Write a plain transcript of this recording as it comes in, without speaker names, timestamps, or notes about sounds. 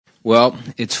Well,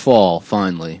 it's fall,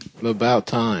 finally. About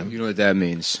time. You know what that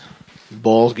means.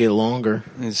 Balls get longer.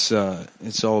 It's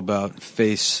all about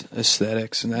face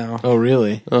aesthetics now. Oh,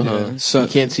 really? Yeah. You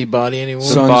can't see body anymore?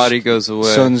 The body goes away.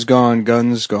 Sun's gone,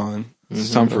 gun's gone.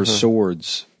 It's time for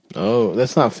swords. Oh,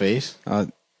 that's not face. I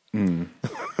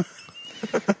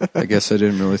guess I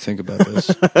didn't really think about this.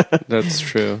 That's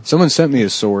true. Someone sent me a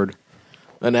sword.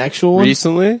 An actual one?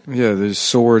 Recently? Yeah, this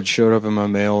sword showed up in my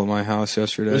mail at my house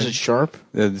yesterday. Was it sharp?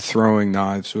 They had throwing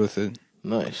knives with it.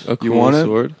 Nice. A cool You want it?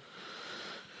 sword?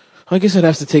 I guess I'd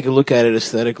have to take a look at it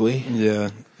aesthetically.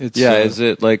 Yeah. It's, Is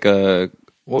it like a...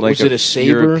 What, like was it a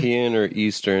saber? European or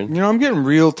Eastern? You know, I'm getting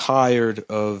real tired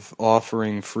of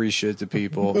offering free shit to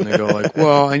people, and they go like,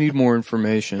 "Well, I need more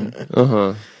information."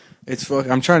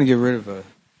 I'm trying to get rid of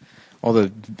all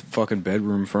the fucking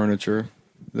bedroom furniture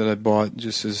that I bought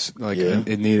just as like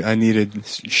I needed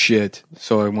shit,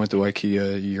 so I went to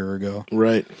IKEA a year ago.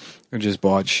 Right. I just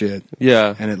bought shit.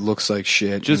 Yeah. And it looks like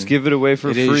shit. Just give it away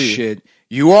for free. It is shit.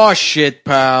 You are shit,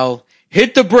 pal.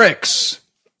 Hit the bricks.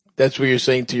 That's what you're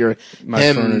saying to your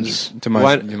hems, to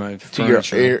my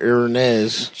furniture. your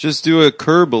Ernez. Just do a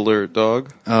curb alert,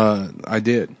 dog. I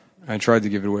did. I tried to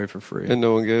give it away for free. And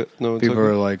no one People took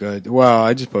are it? like, well,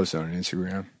 I just posted on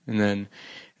Instagram. And then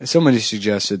somebody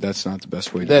suggested that's not the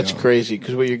best way to go. That's crazy,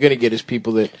 because what you're going to get is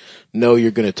people that know you're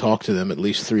going to talk to them at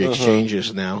least 3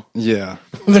 exchanges now. Yeah.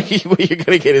 What you're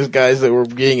going to get is guys that were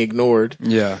being ignored.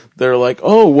 Yeah. They're like,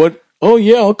 oh, what? Oh,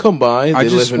 yeah, I'll come by. I They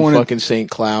just live in wanted- fucking St.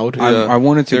 Cloud. I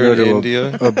wanted to They're go in to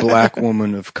India. a black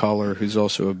woman of color who's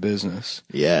also a business.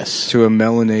 Yes. To a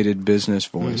melanated business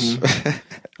voice.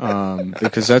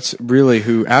 Because that's really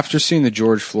who, after seeing the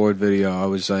George Floyd video, I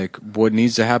was like, what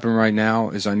needs to happen right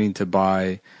now is I need to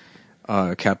buy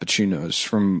cappuccinos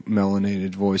from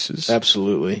melanated voices.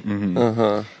 Absolutely. And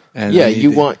Yeah, I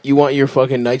need to- you want your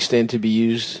fucking nightstand to be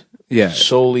used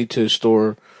solely to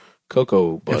store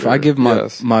cocoa butter. If I give my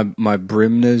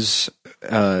Brimna's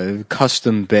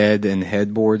custom bed and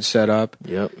headboard set up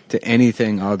to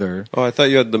anything other... Oh, I thought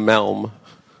you had the Malm.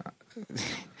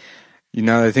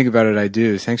 Now that I think about it, I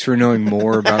do. Thanks for knowing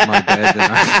more about my bed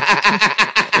than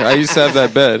I used to have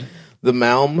that bed. The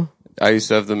Malm? I used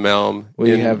to have the Malm. What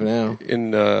do you have now?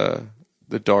 In the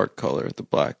dark color, the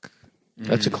black.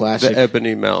 That's a classic. The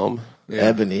ebony Malm. Yeah.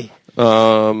 Ebony.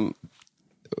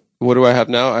 What do I have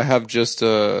now? I have just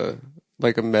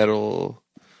like a metal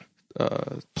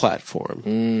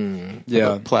platform. Yeah,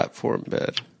 like a platform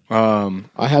bed.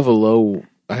 I have a low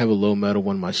metal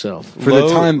one myself. For the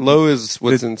time, low is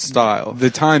what's in style.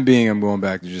 The time being, I'm going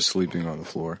back to just sleeping on the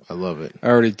floor. I love it. I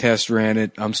already test ran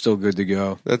it. I'm still good to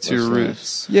go. That's your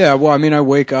roots. Yeah, well, I mean, I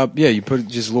wake up. Yeah, you put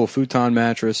just a little futon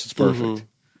mattress. It's perfect.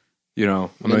 You know,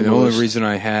 I mean, the only reason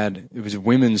it was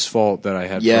women's fault that I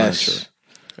had furniture.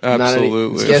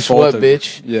 Absolutely. Guess what,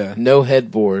 bitch? Yeah. No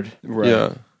headboard. Right.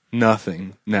 Yeah.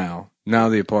 Nothing now. Now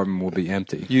the apartment will be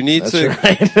empty. You need That's to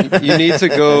right. you need to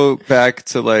go back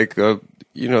to like a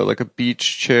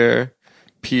beach chair,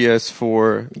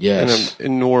 PS4, and an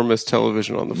enormous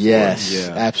television on the floor. Yes,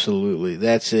 absolutely.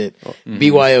 That's it.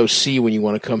 BYOC when you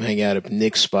want to come hang out at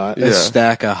Nick's spot. A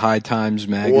stack of High Times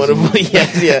magazine. One of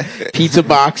pizza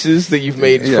boxes that you've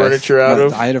made furniture out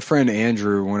of. I had a friend,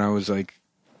 Andrew, when I was like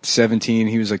 17,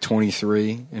 he was like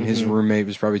 23, and his roommate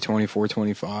was probably 24,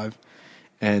 25.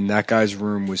 And that guy's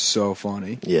room was so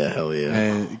funny. Yeah, hell yeah.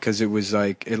 And because it was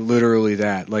like, literally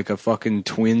like a fucking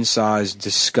twin-sized,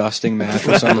 disgusting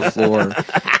mattress on the floor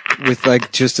with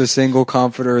like just a single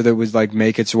comforter that would like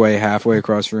make its way halfway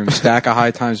across the room, stack of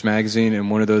High Times magazine, and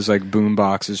one of those like boom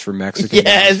boxes for Mexican.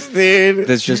 Yes, dude.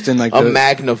 That's just in like a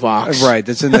Magnavox. Right.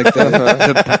 That's in like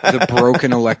the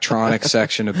broken electronics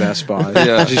section of Best Buy.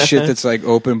 Yeah. Just shit that's like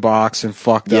open box and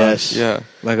fucked up. Yeah.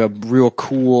 Like a real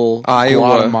cool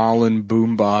Iowa. Guatemalan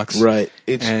boom box. Right.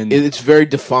 It's very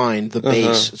defined, the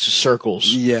base. It's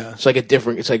circles. Yeah. It's like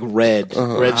it's like red.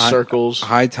 Red circles.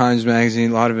 High Times magazine,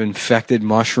 a lot of infected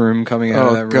mushroom coming out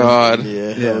of that room. Oh, God.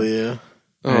 Yeah, hell yeah.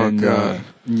 God.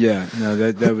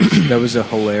 That was a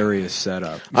hilarious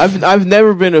setup. I've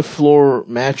never been a floor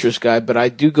mattress guy, but I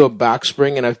do go box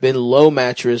spring, and I've been low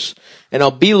mattress, and I'll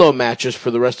be low mattress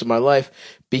for the rest of my life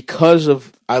because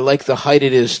I like the height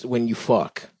it is when you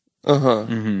fuck.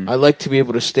 I like to be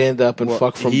able to stand up and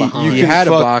fuck from behind. He had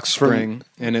a box spring,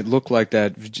 and it looked like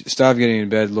that. Stop getting in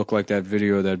bed looked like that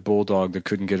video of that bulldog that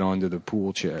couldn't get onto the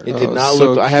pool chair. It did not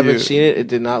look. I haven't seen it. It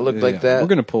did not look like that. We're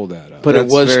gonna pull that up. But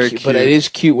That's it was. very But it is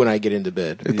cute when I get into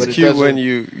bed. It's but it cute when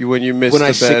you miss when the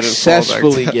I bed successfully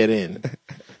and fall back get in.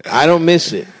 I don't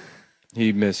miss it.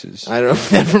 He misses. I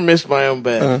don't never miss my own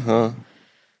bed.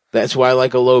 That's why I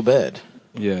like a low bed.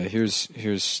 Yeah, here's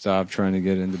Stop trying to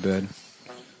get into bed.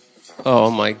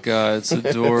 Oh my god, it's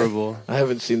adorable. I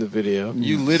haven't seen the video.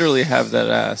 You literally have that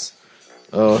ass.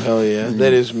 Oh hell yeah,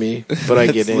 that is me. But I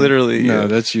get in. Literally, No, you.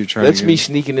 that's you trying. That's to me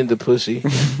sneaking into pussy.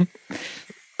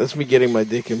 That's me getting my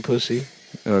dick in pussy.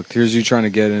 Look, here's you trying to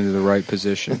get into the right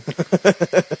position.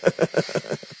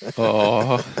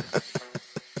 Oh,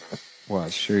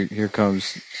 Watch, here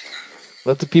comes.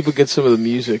 Let the people get some of the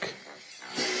music.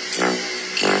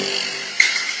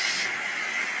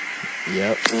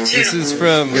 Yep. this is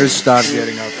from. Here's stop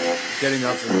getting up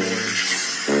in the morning.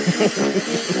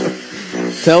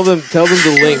 Tell them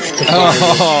the link. To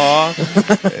Oh,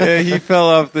 yeah, he fell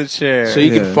off the chair. so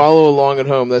you can follow along at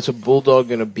home. That's a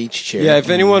bulldog in a beach chair. Yeah, if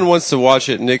anyone wants to watch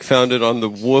it, Nick found it on the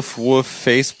Woof Woof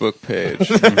Facebook page.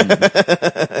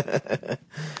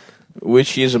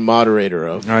 Which he is a moderator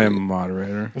of. I am a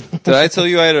moderator. Did I tell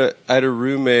you I had a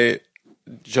roommate,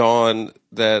 John,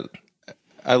 that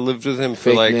I lived with him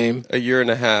for Fake like name. a year and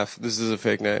a half. This is a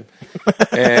fake name.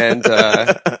 And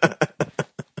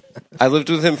I lived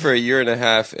with him for a year and a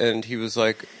half, and he's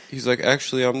like,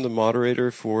 actually, I'm the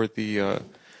moderator for the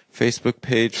Facebook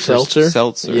page for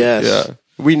Seltzer. Yes. Yeah.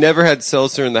 We never had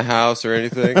Seltzer in the house or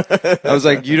anything. I was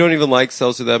like, you don't even like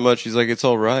Seltzer that much. He's like, it's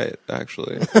all right,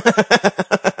 actually.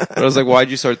 But I was like, why'd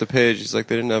you start the page? He's like,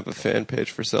 they didn't have a fan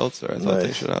page for Seltzer. I thought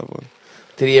they should have one.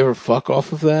 Did he ever fuck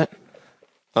off of that?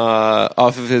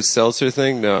 Off of his Seltzer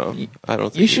thing? No, I don't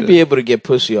think You should be able to get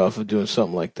pussy off of doing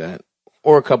something like that.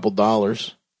 Or a couple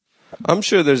dollars. I'm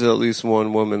sure there's at least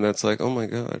one woman that's like, oh my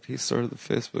god, he started the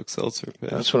Facebook Seltzer page.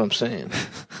 That's what I'm saying.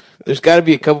 There's got to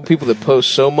be a couple people that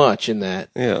post so much in that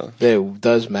Yeah. that it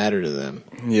does matter to them.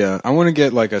 Yeah, I want to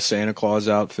get like a Santa Claus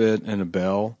outfit and a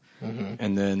bell,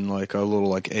 and then like a little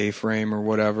like A-frame or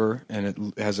whatever, and it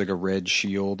has like a red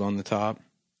shield on the top,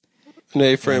 An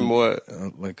A-frame what?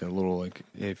 like a little like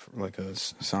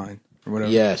sign or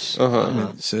whatever. Yes. And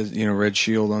it says, red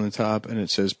shield on the top, and it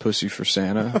says "Pussy for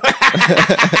Santa."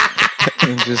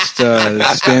 And just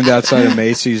stand outside of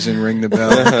Macy's and ring the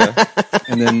bell,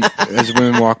 and then as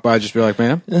women walk by, just be like,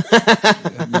 "Ma'am."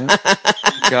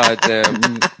 God damn.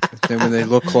 Then when they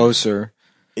look closer,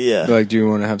 Yeah. be like, "Do you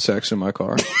want to have sex in my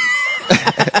car?"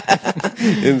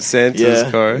 In Santa's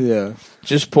car. Yeah,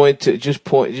 Just point to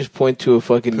a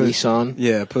fucking Nissan.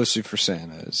 yeah. Pussy for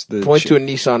Santa is the Point to a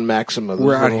Nissan Maxima.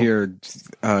 We're out here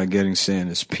getting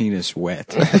Santa's penis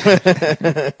wet.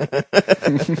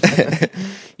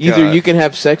 Either God. you can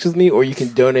have sex with me, or you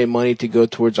can donate money to go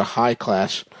towards a high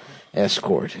class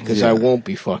escort. Because I won't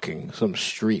be fucking some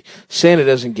street. Santa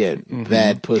doesn't get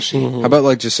bad pussy. How about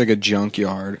like just like a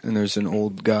junkyard, and there's an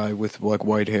old guy with like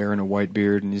white hair and a white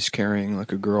beard, and he's carrying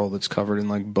like a girl that's covered in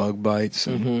like bug bites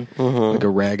and like a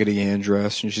Raggedy Ann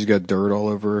dress, and she's got dirt all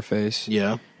over her face.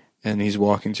 Yeah. And he's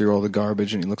walking through all the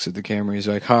garbage, and he looks at the camera. He's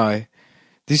like, "Hi,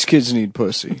 these kids need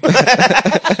pussy.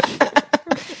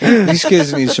 These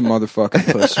kids need some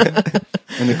motherfucking pussy."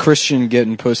 And the Christian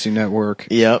Getting Pussy Network,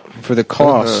 Yep. for the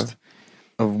cost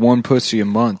of one pussy a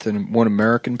month and one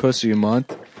American pussy a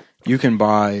month, you can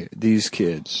buy these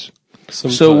kids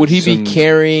So would he be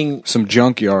carrying? some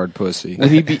junkyard pussy. Would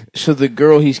he be? So the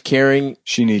girl he's carrying,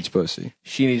 She needs pussy.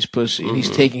 she needs pussy, and he's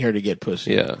taking her to get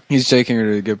pussy. Yeah. He's taking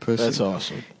her to get pussy. That's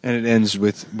awesome. And it ends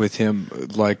with him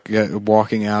like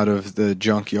walking out of the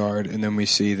junkyard, and then we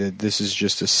see that this is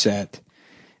just a set,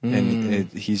 and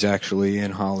he's actually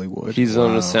in Hollywood. He's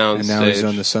on a sound and now stage. he's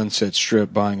on the Sunset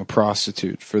Strip buying a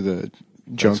prostitute for the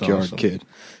junkyard awesome. kid.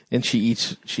 And she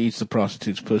eats the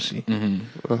prostitute's pussy.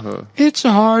 It's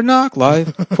a hard knock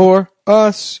life for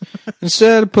us.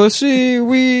 Instead of pussy,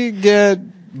 we get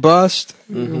bust.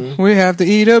 We have to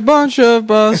eat a bunch of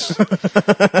bust.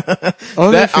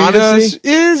 All that feed honestly- us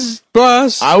is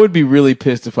bust. I would be really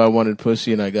pissed if I wanted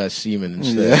pussy and I got semen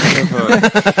instead.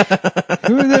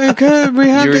 Because we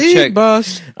have You to were eat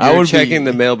bust. I You're would checking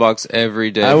be, the mailbox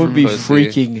every day. I would for be pussy.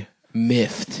 freaking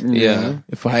miffed. Yeah.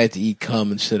 If I had to eat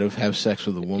cum instead of have sex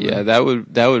with a woman. Yeah, that would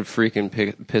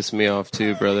freaking piss me off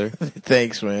too, brother.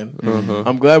 Thanks, man.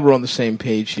 I'm glad we're on the same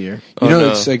page here. You know,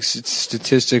 no. it's like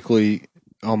statistically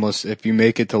almost, if you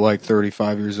make it to like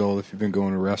 35 years old, if you've been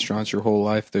going to restaurants your whole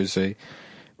life, there's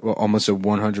almost a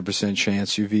 100%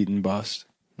 chance you've eaten bust.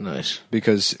 Nice.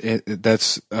 Because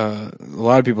that's a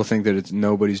lot of people think that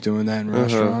nobody's doing that in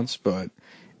restaurants, but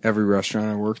every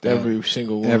restaurant I worked at, Every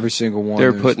single one. every single one,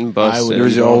 They're there's- putting busts in.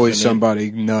 there's Involved always in it.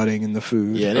 somebody nutting in the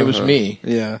food. Yeah, and it was me.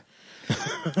 Yeah.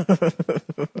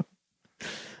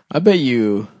 I bet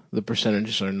you the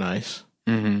percentages are nice.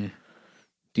 Mm-hmm.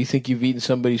 Do you think you've eaten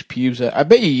somebody's pubes? I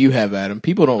bet you have, Adam.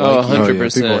 People don't like you.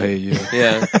 100%. People hate you.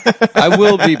 Yeah. I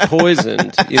will be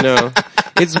poisoned, you know.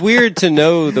 It's weird to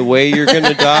know the way you're going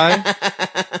to die.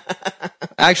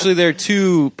 Actually, there are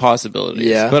two possibilities.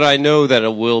 Yeah. But I know that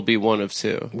it will be one of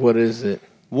two. What is it?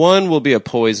 One will be a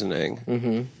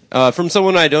poisoning. From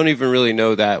someone I don't even really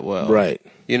know that well. Right.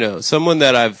 You know, someone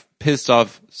that I've pissed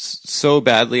off so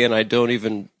badly and I don't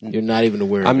even... You're not even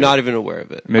aware of it. I'm not even aware of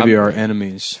it. Maybe our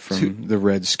enemies from the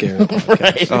Red Scare podcast.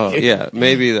 Right. Oh, yeah,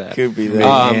 maybe that. Could be Maybe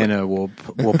that. Anna will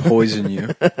poison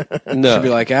you. No. She'll be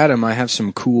like, Adam, I have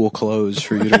some cool clothes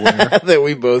for you to wear. That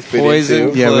we both fit Poison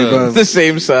into. Yeah, we clothes. The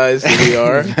same size that we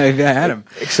are. Adam,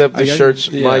 Except the I got- shirts,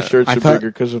 my yeah. shirts I are thought-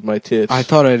 bigger because of my tits. I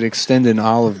thought I'd extend an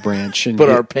olive branch and but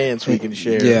get- our pants we can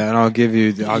share. Yeah, and I'll give you.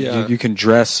 Yeah. You can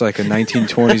dress like a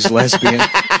 1920s lesbian.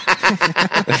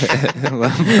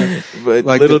 But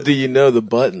Like little the- do you know the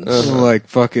buttons. Like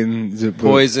fucking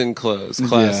Poison clothes.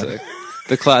 Classic.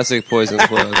 The classic poison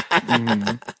clothes.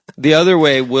 The other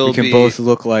way will We can be... both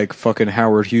look like fucking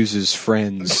Howard Hughes'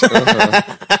 friends.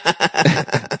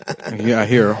 Yeah,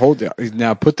 here, hold it.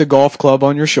 Now put the golf club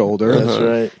on your shoulder. That's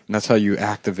right. And that's how you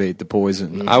activate the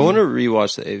poison. I want to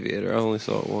rewatch The Aviator. I only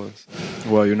saw it once.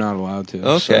 Well, you're not allowed to.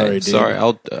 Okay, Sorry, dude. sorry.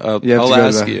 I'll You have I'll to go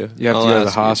ask to the, you. You have I'll to go to the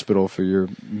ask you. hospital for your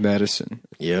medicine.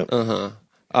 Yep.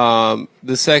 The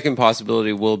second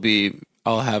possibility will be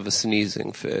I'll have a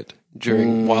sneezing fit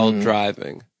while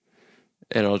driving,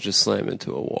 and I'll just slam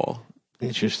into a wall.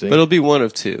 Interesting. But it'll be one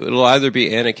of two. It'll either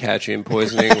be Anna catching and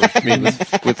poisoning me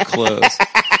with clothes.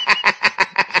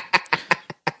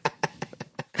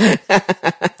 You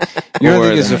know what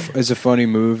I Or think is a funny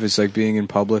move? Is like being in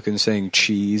public and saying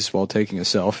cheese while taking a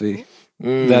selfie.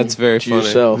 That's very to funny.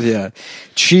 yourself. Yeah.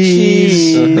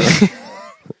 Cheese.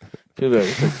 Dude, that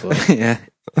was so funny. Yeah.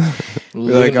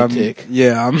 Like Lunatic.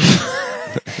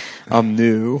 I'm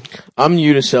new. I'm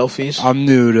new to selfies. I'm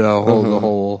new to the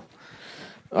whole.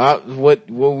 What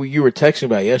you were texting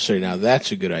about yesterday? Now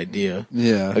that's a good idea.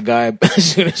 Yeah. A guy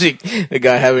a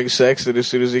guy having sex, and as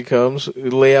soon as he comes,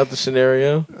 lay out the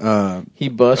scenario. He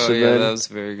busts, Oh and yeah, then that was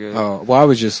very good. Well, I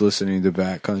was just listening to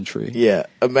Backcountry. yeah.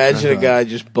 Imagine a guy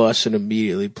just busts and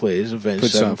immediately plays Avenged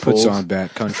Puts Sevenfold. on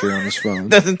Backcountry on his phone.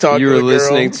 Doesn't talk. You to were the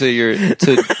girl. listening to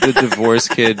the Divorce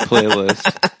Kid playlist.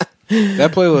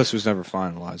 That playlist was never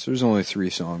finalized. There's only 3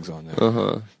 songs on there.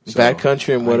 So,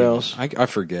 Backcountry and what else? I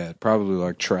forget. Probably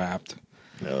like Trapped.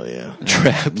 Oh yeah.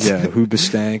 Trapped. Yeah,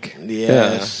 Hoobastank.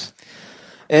 Yes.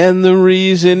 And the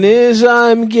reason is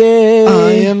I'm gay.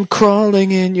 I am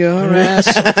crawling in your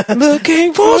ass,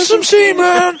 looking for some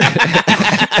semen.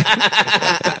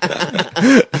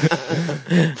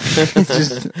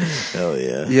 Hell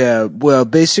yeah. Yeah, well,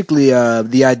 basically,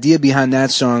 the idea behind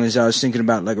that song is I was thinking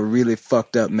about like a really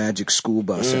fucked up Magic School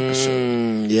Bus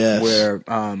episode Yes. where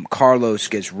Carlos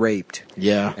gets raped.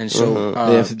 Yeah. And so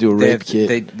They have to do a rape kit.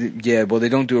 They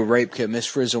don't do a rape kit. Miss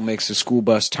Frizzle makes the school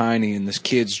bus tiny, and this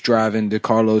kid's driving to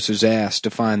Carlos's ass to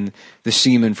find the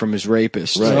semen from his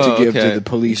rapist Right. to give okay. to the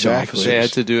police officers. They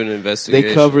had to do an investigation.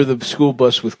 They cover the school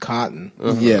bus with cotton.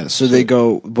 Yeah, so they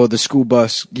go. Well, the school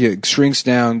bus shrinks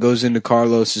down, goes into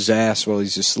Carlos's ass while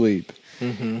he's asleep,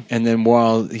 and then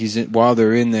while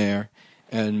they're in there,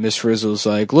 and Miss Frizzle's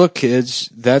like, "Look, kids,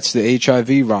 that's the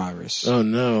HIV virus." Oh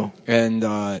no. And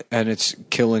it's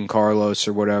killing Carlos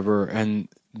or whatever, and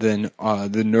then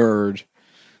the nerd,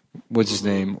 what's his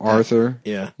name, Arthur?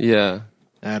 Yeah. Yeah,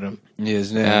 Adam. Yeah,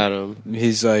 his name. Adam.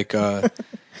 He's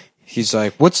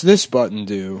like, what's this button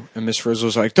do? And Miss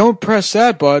Frizzle's like, don't press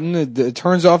that button. It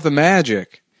turns off the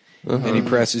magic. And he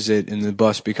presses it, and the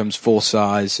bus becomes full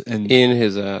size and In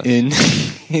his ass. in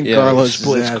Yeah, Carlos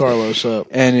Splits Carlos up.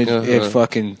 and it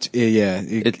fucking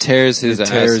It tears his it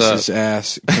tears ass up. his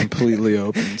ass completely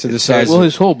open to the size Well, of,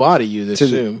 his whole body, you'd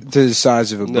assume. to the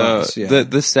size of a No, bus. Yeah.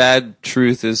 the sad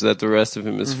truth is that the rest of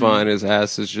him is fine. His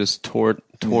ass is just torn.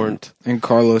 And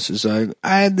Carlos is like,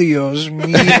 "Ay, Dios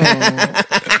mío,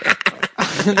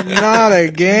 not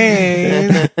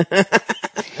again."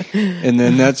 And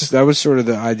then that was sort of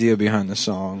the idea behind the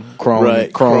song,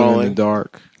 crawling in the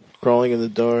dark. Crawling in the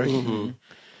dark.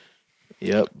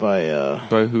 Yep, by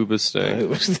By Hoobastank.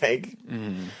 Hoobastank.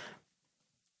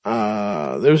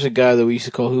 There was a guy that we used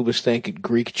to call Hoobastank at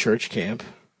Greek church camp.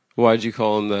 Why'd you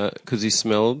call him that? Because he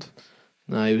smelled?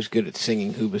 No, he was good at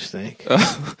singing Hoobastank.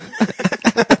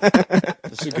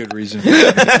 That's a good reason.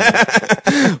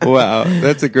 Wow,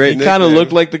 that's a great He kind of nickname.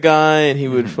 looked like the guy, and he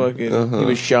would fucking. He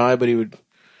was shy, but he would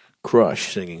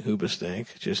crush singing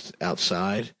Hoobastank just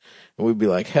outside, and we'd be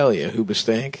like, "Hell yeah,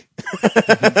 Hoobastank!"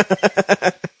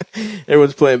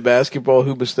 Everyone's playing basketball.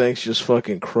 Hoobastank's just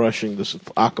fucking crushing the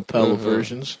acapella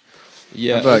versions.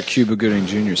 Yeah. How about Cuba Gooding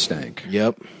Jr. stank?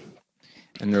 Yep.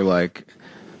 And they're like,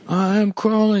 "I'm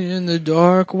crawling in the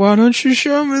dark. Why don't you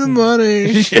show me the money?"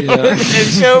 And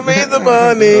show me the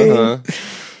money.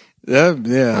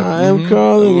 Yeah. I am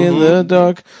crawling in the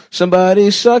dark.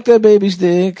 Somebody suck that baby's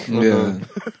dick. Yeah.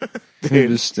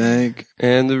 Dude, stank.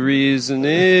 And the reason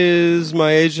is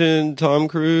my agent, Tom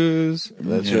Cruise.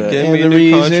 That's right. Get And me the a new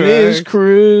reason is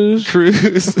contract.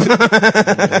 Cruise.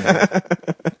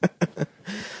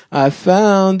 I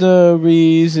found a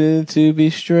reason to be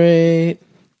straight.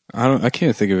 I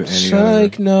can't think of any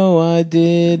Psych, no, I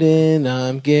didn't.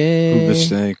 I'm gay. other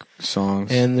stank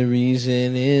songs. And the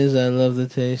reason is I love the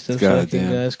taste of sucking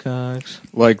guys' cocks.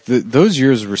 Like those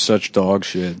years were such dog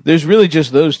shit. There's really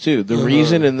just those two. The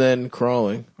reason and then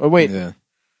crawling. Oh, wait. Yeah.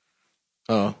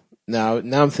 Oh, now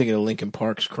I'm thinking of Linkin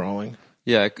Park's Crawling.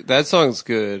 Yeah, that song's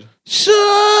good. Sucking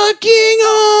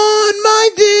on my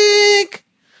dick.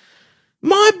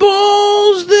 My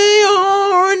balls, they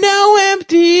are now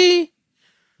empty.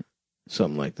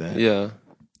 Something like that. Yeah.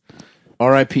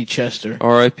 R.I.P. Chester.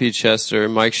 R.I.P. Chester.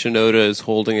 Mike Shinoda is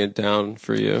holding it down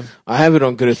for you. I have it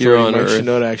on good Here authority. on Mike Earth.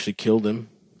 Shinoda actually killed him.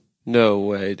 No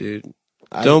way, dude.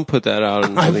 Don't put that out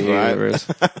into the universe.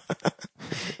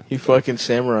 He fucking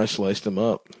samurai sliced him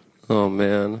up. Oh,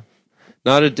 man.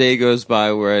 Not a day goes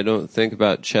by where I don't think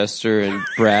about Chester and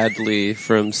Bradley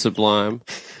from Sublime.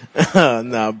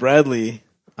 No, Bradley,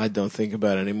 I don't think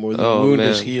about it anymore. The wound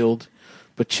is healed.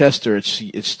 But Chester,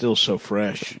 it's still so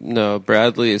fresh. No,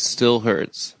 Bradley, it still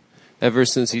hurts. Ever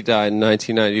since he died in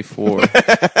 1994.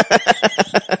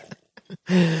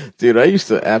 Dude, I used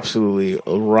to absolutely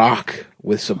rock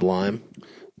with Sublime.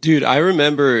 Dude, I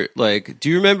remember, do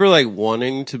you remember,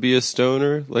 wanting to be a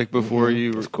stoner, before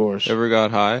you of course. ever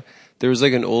got high? There was,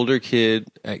 an older kid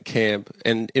at camp,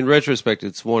 and in retrospect,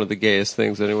 it's one of the gayest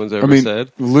things anyone's ever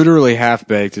said. Literally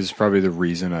Half-Baked is probably the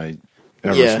reason I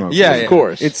ever smoked. Yeah, of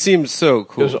course. It seemed so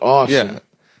cool. It was awesome. Yeah.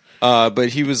 But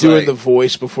he was doing the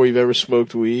voice before you've ever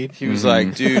smoked weed. He was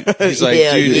like, dude. He's like,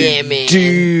 man.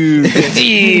 dude.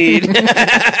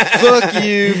 fuck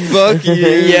you.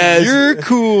 Yes. You're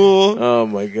cool. Oh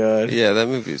my god. Yeah, that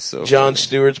movie is so. John funny.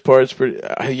 Stewart's part's pretty.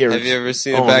 Have you ever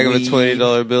seen a bag of a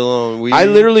 $20 bill on weed? I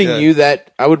literally knew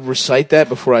that. I would recite that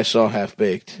before I saw Half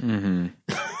Baked. Mm-hmm.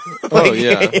 Oh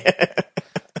yeah.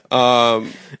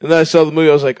 And then I saw the movie.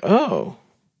 I was like, oh.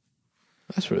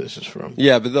 That's where this is from.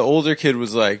 Yeah, but the older kid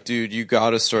was like, dude, you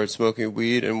gotta start smoking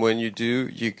weed, and when you do,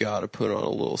 you gotta put on a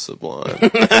little Sublime.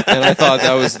 And I thought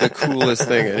that was the coolest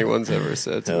thing anyone's ever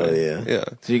said to me. Yeah. Yeah.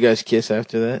 Did you guys kiss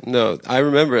after that? No, I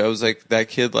remember I was like, that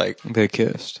kid, They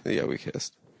kissed. yeah, we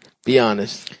kissed. Be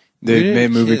honest. They made a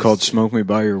movie kiss. called Smoke Me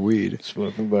By Your Weed.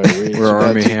 Smoking by weed. Where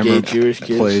Army Gay Hammer Jewish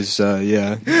kids. plays,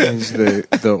 he's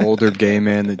the older gay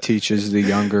man that teaches the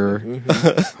younger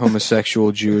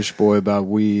homosexual Jewish boy about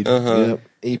weed. Yep.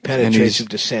 He penetrates him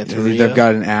to Santeria. They've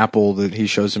got an apple that he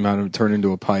shows him how to turn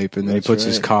into a pipe, and then he puts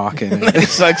his cock in it. He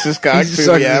sucks his cock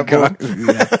through the apple.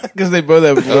 Because they both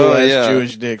have little ass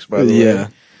Jewish dicks, by the way.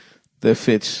 That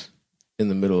fits in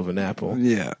the middle of an apple.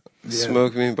 Yeah.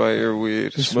 Smoke me by your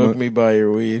weed. Smoke me by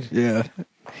your weed. Yeah.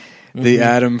 The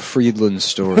Adam Friedland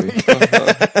story.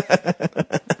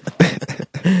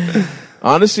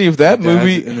 Honestly, if that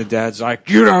movie... And the dad's like,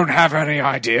 you don't have any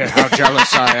idea how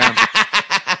jealous I am.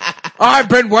 I've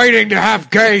been waiting to have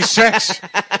gay sex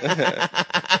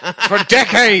for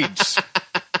decades.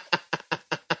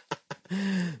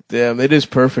 Damn, it is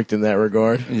perfect in that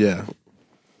regard. Yeah.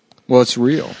 Well, it's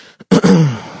real.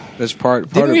 That's part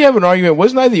Didn't we have an argument?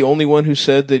 Wasn't I the only one who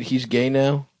said that he's gay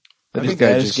now? That his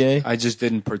dad is gay? I just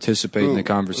didn't participate in the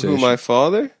conversation. Who, my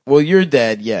father? Well, your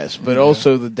dad, yes, but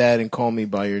also the dad in Call Me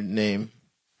By Your Name.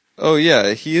 Oh,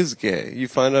 yeah, he is gay. You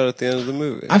find out at the end of the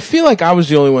movie. I feel like I was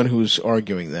the only one who was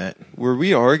arguing that. Were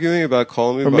we arguing about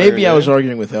Call Me Or by maybe Your I was Name?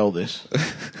 arguing with Eldis.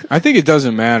 I think it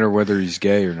doesn't matter whether he's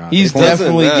gay or not. He's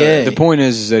definitely matter. gay. The point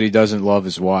is that he doesn't love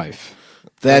his wife.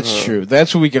 That's true.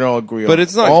 That's what we can all agree on. But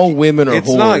it's not. All women are It's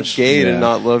whores. not gay Yeah. to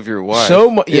not love your wife.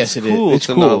 Yes, it is. cool It's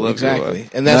to not cool. love your Exactly. wife.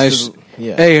 And that's Nice.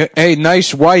 yeah. Hey,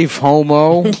 nice wife,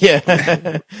 homo. Yeah.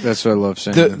 That's what I love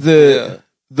saying.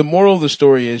 The moral of the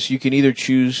story is you can either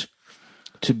choose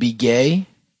to be gay,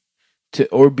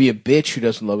 or be a bitch who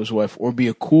doesn't love his wife, or be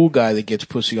a cool guy that gets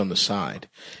pussy on the side.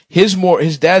 His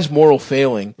dad's moral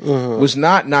failing was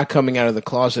not coming out of the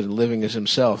closet and living as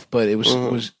himself, but it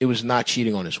was not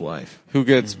cheating on his wife. Who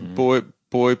gets boy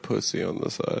pussy on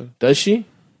the side? Does she?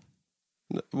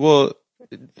 Well,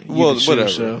 would assume whatever.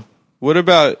 so. What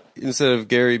about instead of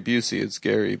Gary Busey, it's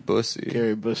Gary Bussy?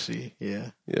 Gary Bussy,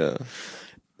 yeah. Yeah.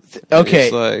 Okay,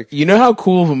 It's like- you know how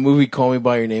cool of a movie Call Me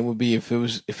By Your Name would be if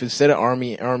instead of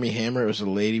Army Hammer, it was a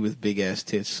lady with big ass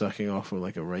tits sucking off of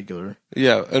like a regular.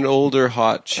 Yeah, an older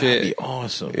hot That'd be chick.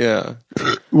 awesome. Yeah.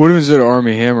 What if instead of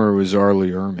Army Hammer, it was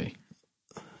Arlie Ermy?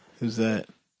 Who's that?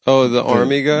 Oh, the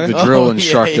army guy? The drill Oh, yeah,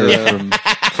 instructor yeah. from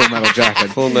Full Metal Jacket.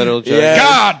 Full Metal Jacket. Yeah.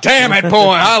 God damn it,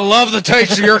 boy! I love the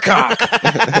taste of your cock.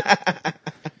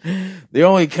 The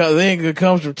only thing that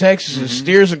comes from Texas is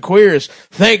steers and queers.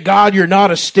 Thank God you're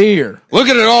not a steer. Look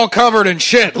at it all covered in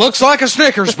shit. Looks like a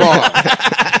Snickers bar.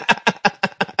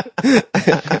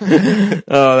 Oh,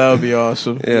 that would be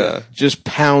awesome. Yeah. Just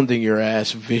pounding your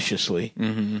ass viciously.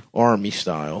 Army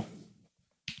style.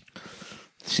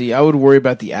 See, I would worry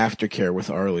about the aftercare with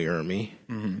Arlie Ermy.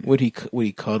 Would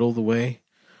he cuddle the way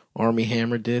Army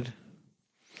Hammer did?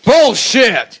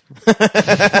 Bullshit.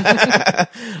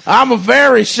 I'm a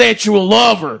very sensual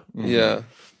lover. Yeah.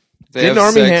 They'd Didn't have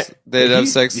Army sex, they'd have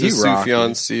sex to he rocked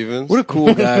Sufjan it. Stevens. What a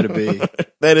cool guy to be.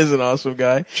 That is an awesome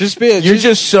guy. You're You're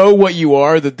just so what you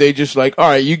are that they just like, all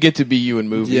right, you get to be you in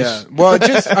movies. Yeah. Well,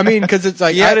 because it's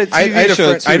like He had a TV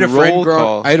show, too, Roll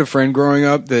Call. I had a friend growing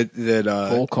up that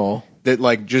Roll call. that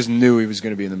like just knew he was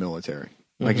going to be in the military.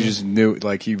 Like he just knew,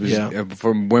 like he was Yeah.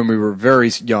 from when we were very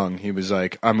young. He was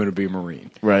like, "I'm going to be a Marine,"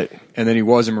 Right. and then he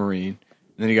was a Marine.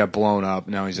 And then he got blown up.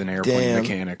 Now he's an airplane Damn.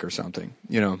 mechanic or something,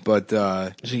 you know. But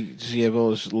Does he have all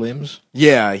his limbs?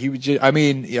 yeah, he would.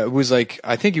 It was like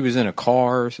I think he was in a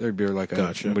car or like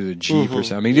Gotcha. with a Jeep or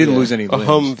something. I mean, he didn't lose any A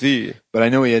limbs. Humvee. But I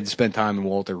know he had spent time in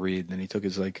Walter Reed, and then he took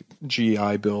his like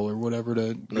GI Bill or whatever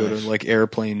to go to like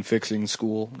airplane fixing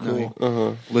school. Cool.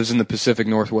 Now he lives in the Pacific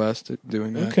Northwest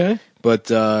doing that. Okay. But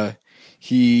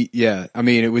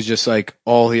it was just like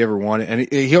all he ever wanted, and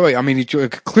he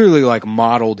clearly like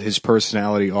modeled his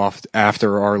personality off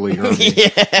after Arlie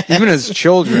Ermy, even as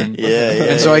children.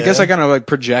 And so I guess I kind of like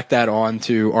project that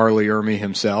onto Arlie Ermy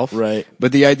himself, Right.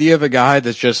 But the idea of a guy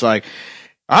that's just like,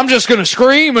 I'm just gonna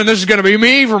scream, and this is gonna be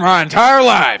me for my entire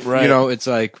life, Right. You know, it's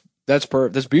like that's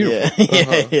beautiful,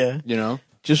 Yeah. you know.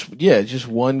 Just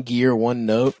one gear, one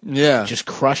note. Yeah, Just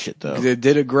crush it though. they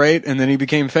did it great, and then he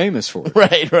became famous for it.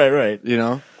 Right. You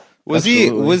know.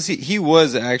 He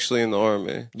was actually in the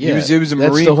army. Yeah. He was a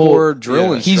That's Marine the whole- Corps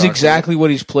drill instructor. He's exactly what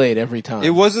he's played every time.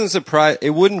 It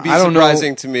wouldn't be I don't know.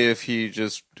 surprising to me if he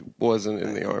just wasn't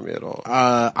in the army at all.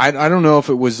 I don't know if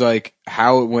it was like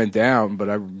how it went down, but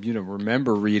I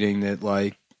remember reading that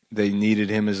like they needed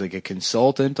him as like a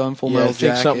consultant on Full Metal I think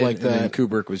Jacket, something like and then that.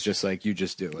 Kubrick was just like, "You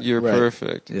just do it." You're Right.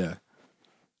 perfect. Yeah.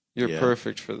 You're Yeah.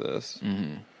 perfect for this.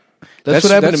 That's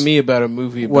what happened to me about a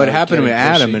movie. What about happened to getting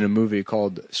Adam pussy. in a movie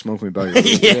called "Smoke Me By Your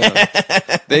Weed."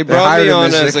 They brought hired me him on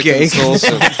as as a a gay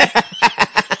consultant.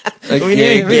 We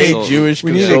need a gay Jewish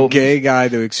We need a consultant. gay guy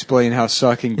to explain how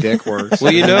sucking dick works.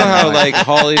 Well, you know how like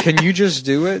Hollywood. Can you just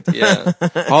do it? Yeah,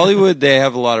 Hollywood. They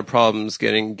have a lot of problems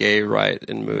getting gay right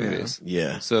in movies.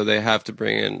 Yeah, So they have to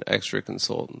bring in extra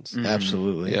consultants.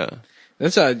 absolutely. Yeah.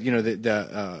 That's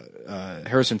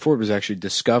Harrison Ford was actually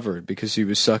discovered because he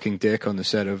was sucking dick on the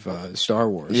set of Star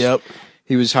Wars. Yep.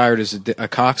 He was hired as a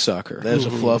cocksucker. That's a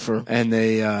fluffer. And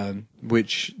they,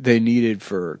 which they needed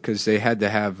because they had to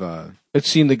have, It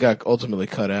seemed that got ultimately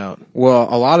cut out. well,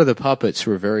 a lot of the puppets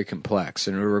were very complex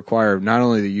and it would require not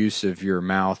only the use of your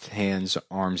mouth, hands,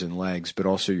 arms, and legs, but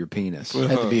also your penis. It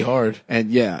had to be hard.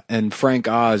 And Frank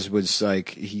Oz was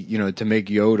like, to make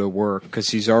Yoda work, because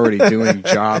he's already doing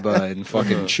Jabba and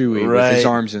fucking Chewie with his Right.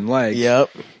 arms and legs. Yep.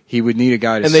 He would need a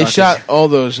guy to And they suck shot all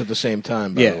those at the same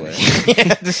time, by Yeah. the way.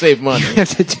 To save money.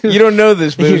 his- You don't know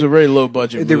this, but it was a very low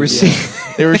budget They were movie.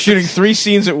 They were shooting 3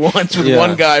 scenes at once with Yeah.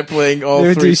 one guy playing all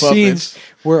There would 3 be puppets. scenes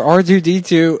where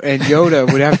R2-D2 and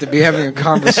Yoda would have to be having a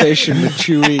conversation with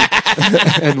Chewie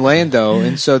and Lando,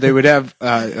 and so they would have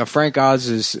Frank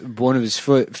Oz's one of his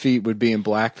feet would be in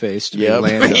blackface to be Yep.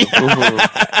 Lando,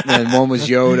 and one was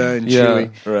Yoda and Yeah,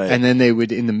 Chewie, right. and then they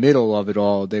would in the middle of it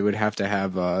all they would have to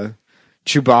have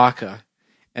Chewbacca.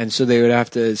 And so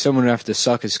someone would have to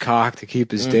suck his cock to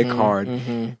keep his dick hard.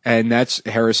 And that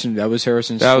was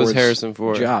Harrison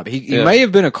Ford's job. He may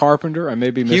have been a carpenter. I may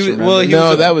be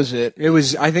misremembering. That was it. He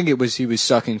was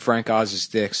sucking Frank Oz's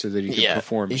dick so that he could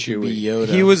perform He Chewie. could be Yoda.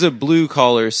 He was a blue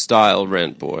collar style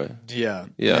rent boy. Yeah.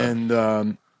 Yeah.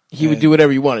 And He would do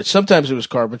whatever you wanted. Sometimes it was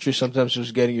carpentry. Sometimes it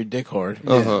was getting your dick hard.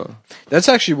 that's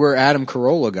actually where Adam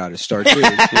Carolla got his start too.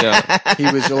 Yeah. He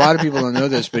was, a lot of people don't know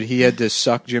this, but he had to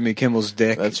suck Jimmy Kimmel's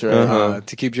dick. That's right.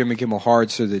 To keep Jimmy Kimmel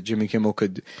hard so that Jimmy Kimmel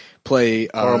could play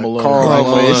Carl Malone.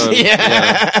 Malone.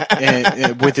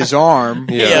 and with his arm,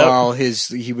 Yeah. while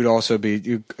he would also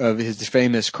be his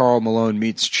famous Carl Malone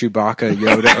meets Chewbacca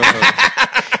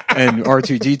Yoda and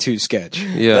R2-D2 sketch.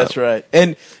 Yeah. That's right.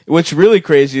 And what's really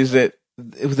crazy is that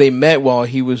they met while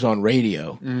he was on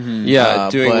radio. Yeah,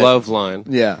 doing but- Love Line.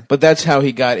 Yeah, But that's how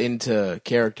he got into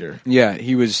character. yeah,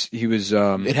 he was.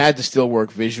 It had to still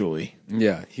work visually.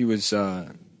 Yeah, he was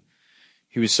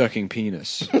sucking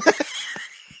penis.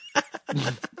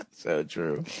 So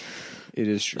true. It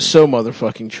is true. So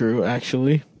motherfucking true,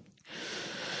 actually.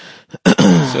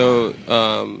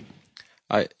 So,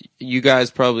 you guys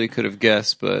probably could have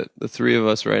guessed, but the three of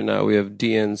us right now, we have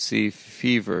DNC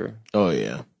fever. Oh,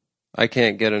 yeah. I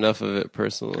can't get enough of it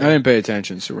personally. I didn't pay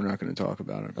attention, so we're not going to talk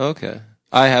about it. Okay.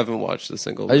 I haven't watched a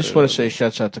single I just want to bit say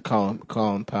shouts out to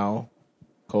Colin Powell.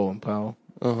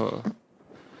 Uh-huh.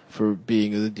 For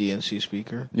being the DNC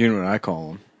speaker. You know what I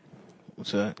call him?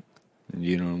 What's that?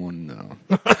 You don't want to know.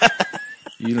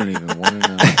 You don't even want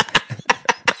to know.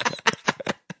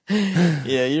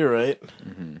 Yeah, you're right.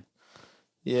 Mm-hmm.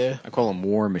 Yeah. I call him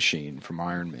War Machine from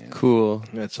Iron Man. Cool.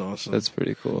 That's awesome. That's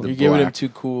pretty cool. You're giving him too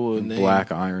cool a name.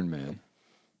 Black Iron Man.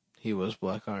 He was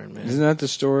Black Iron Man. Isn't that the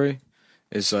story?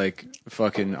 It's like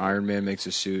fucking Iron Man makes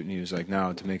a suit, and he was like,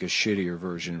 "No, to make a shittier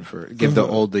version give the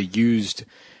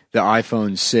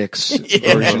iPhone 6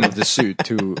 version of the suit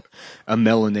to a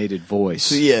melanated voice."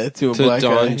 To a black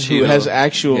Don guy Cheadle. who has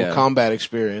actual combat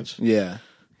experience. Yeah.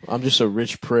 I'm just a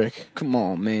rich prick. Come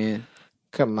on, man.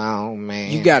 Come on,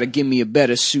 man. You got to give me a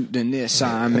better suit than this,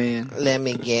 Iron Man. Let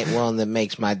me get one that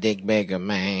makes my dick bigger,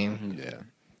 man. Yeah.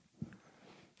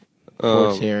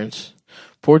 Poor Terrence.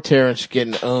 Poor Terrence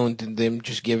getting owned and them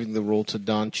just giving the role to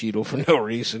Don Cheadle for no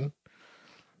reason.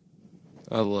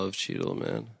 I love Cheadle,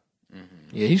 man.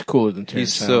 Yeah, he's cooler than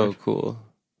Terrence He's Howard. so cool.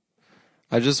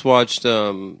 I just watched,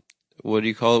 what do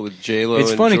you call it, with J-Lo It's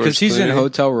and funny George because he's in Clooney.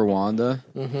 Hotel Rwanda,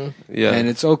 Yeah. and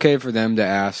it's okay for them to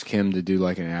ask him to do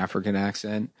like an African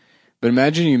accent. But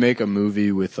imagine you make a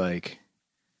movie with like,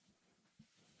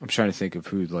 I'm trying to think of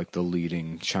who like the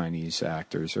leading Chinese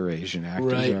actors or Asian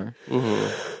actors are.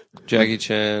 Jackie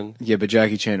Chan. Yeah, but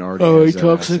Jackie Chan already. Oh, he has that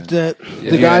talks accent. like that.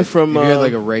 Yeah. The guy from If you had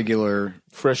like a regular.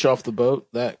 Fresh Off the Boat.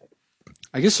 That.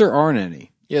 I guess there aren't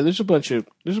any. Yeah, there's a bunch of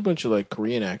like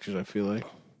Korean actors. I feel like.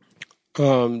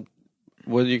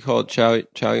 What do you call it?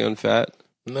 Chow Yun Fat?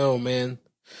 No, man.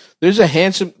 There's a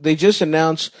handsome. They just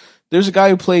announced. There's a guy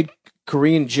who played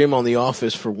Korean Jim on The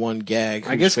Office for one gag.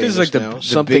 I guess because like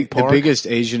the biggest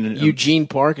Asian Eugene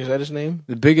Park, is that his name?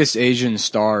 The biggest Asian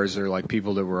stars are like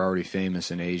people that were already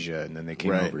famous in Asia, and then they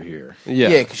came over here. Yeah.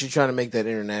 Yeah, because you're trying to make that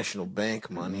international bank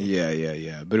money.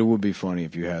 Yeah. But it would be funny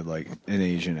if you had like an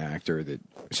Asian actor that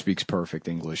speaks perfect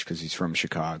English because he's from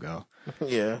Chicago.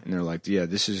 Yeah. And they're like, yeah,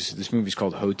 this movie's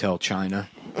called Hotel China.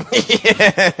 And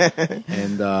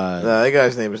that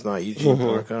guy's name is not Eugene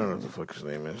Park. I don't know what the fuck his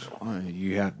name is.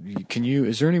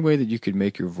 Is there any way that you could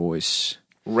make your voice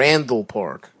Randall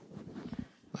Park.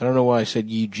 I don't know why I said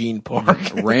Eugene Park.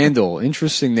 Randall?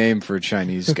 Interesting name for a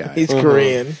Chinese guy. He's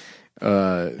Korean.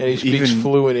 And he speaks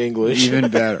fluent English.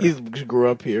 Even better. He grew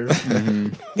up here.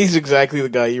 He's exactly the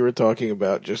guy you were talking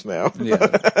about just now.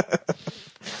 Yeah.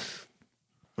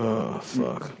 Oh,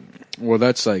 fuck. Well,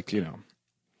 that's like,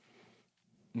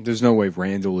 there's no way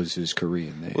Randall is his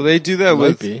Korean name. Well, they do that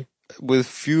Might be. with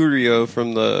Furio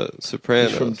from The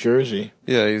Sopranos. He's from Jersey.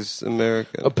 Yeah, he's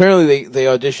American. Apparently, they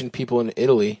auditioned people in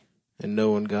Italy, and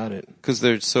no one got it. Because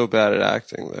they're so bad at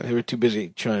acting They there. were too busy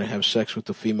trying to have sex with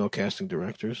the female casting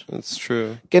directors. That's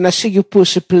true. Can I see your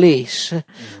pussy, please?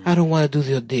 I don't want to do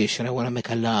the audition. I want to make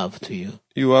a love to you.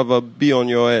 You have a bee on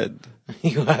your head.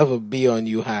 You have a bee on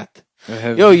you hat.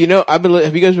 Have Yo, have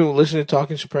you guys been listening to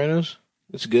Talking Sopranos?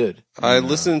 It's good. I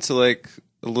listened to like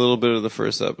a little bit of the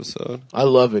first episode. I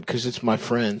love it because it's my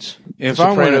friends. If The I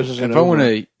Sopranos isn't over. want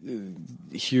to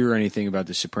hear anything about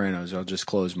The Sopranos, I'll just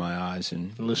close my eyes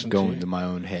and Listen go to into my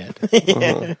own head.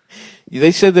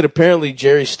 They said that apparently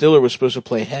Jerry Stiller was supposed to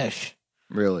play Hesh,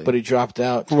 Really? but he dropped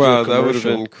out. to do Wow, a that would have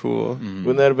commercial. been cool.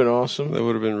 Wouldn't that have been awesome? That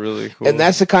would have been really cool. And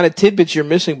that's the kind of tidbits you're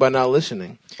missing by not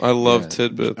listening. I love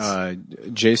tidbits.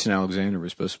 Jason Alexander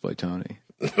was supposed to play Tony.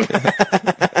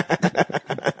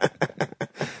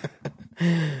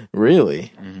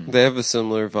 Really? They have a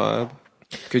similar vibe.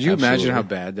 Could you imagine Absolutely. how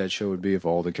bad that show would be if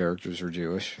all the characters were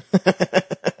Jewish?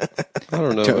 I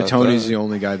don't know. about Tony's that. the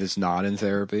only guy that's not in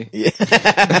therapy. Yeah.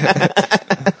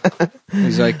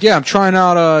 He's like, yeah, I'm trying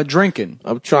out drinking.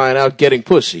 I'm trying out getting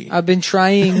pussy. I've been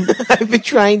trying. I've been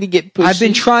trying to get pussy. I've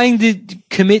been trying to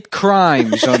commit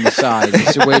crimes on the side.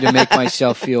 It's a way to make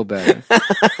myself feel better.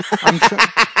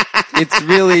 It's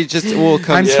really just all I'm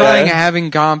comes. trying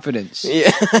having confidence.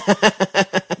 Yeah.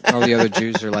 All the other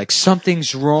Jews are like,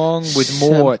 something's wrong with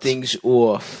Mort. Something's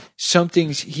off.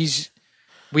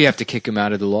 We have to kick him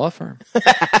out of the law firm.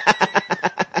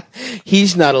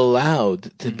 He's not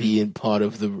allowed to be in part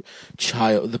of the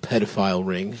pedophile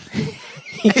ring.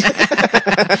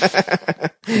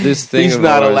 This thing He's of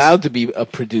not ours- allowed to be a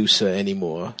producer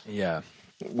anymore. Yeah.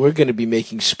 We're going to be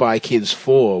making Spy Kids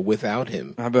 4 without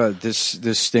him. How about this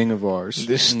Sting of ours?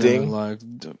 This Sting? Like,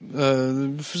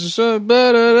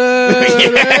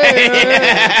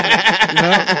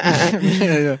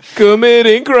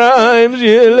 Committing crimes,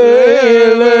 hey.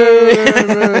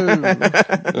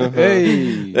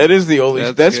 That is the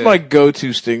only. That's good. my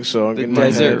go-to Sting song. The in my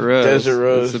Desert head. Rose. Desert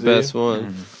Rose. That's the dude. best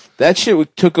one. That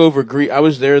shit took over Greece. I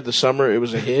was there the summer. It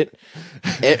was a hit.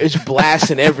 It's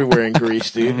blasting everywhere in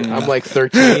Greece, dude. I'm like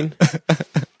 13.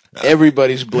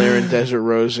 Everybody's blaring Desert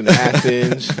Rose in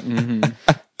Athens.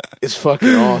 It's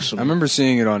fucking awesome. I remember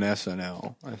seeing it on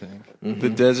SNL, I think. The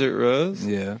Desert Rose?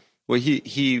 Yeah. Well,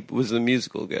 he was a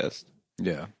musical guest.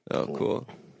 Yeah. Oh, cool.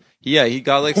 Yeah, he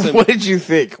got like some. What did you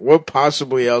think? What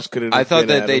possibly else could it have I thought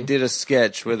been, that they Adam? did a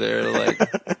sketch where they're like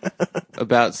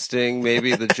about Sting.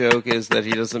 Maybe the joke is that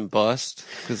he doesn't bust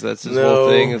because that's his whole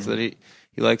thing is that he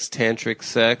likes tantric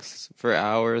sex for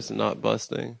hours and not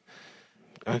busting.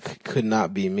 Could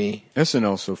not be me.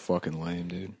 SNL's so fucking lame,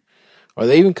 dude. Are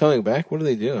they even coming back? What are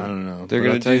they doing? I don't know. They're But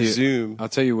gonna I'll tell do you- Zoom. I'll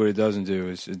tell you what it doesn't do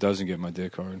is it doesn't get my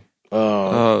dick hard.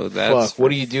 Oh, that's fuck. What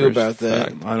do you do for about that?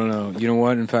 fact. I don't know. You know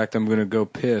what? In fact, I'm gonna go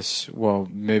piss. Well,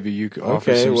 maybe you could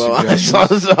offer Okay, some well, I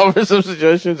suggestions. saw offer some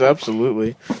suggestions.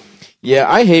 Absolutely.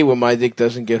 Yeah, I hate when my dick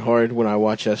doesn't get hard when I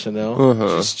watch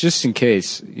SNL. Just in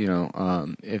case, you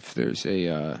know, if there's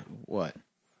a what?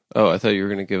 Oh, I thought you were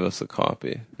gonna give us a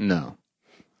copy. No,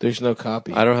 There's no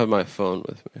copy. I don't have my phone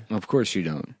with me. of course you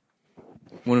don't.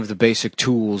 One of the basic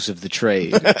tools of the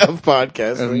trade of of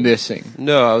podcasting. missing.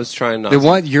 No, I was trying not. The to.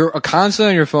 one you're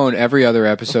constantly on your phone every other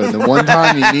episode. The one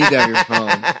time you need to have your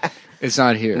phone, it's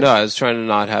not here. No, I was trying to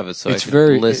not have it so it's I could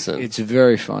very listen. it's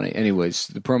very funny. Anyways,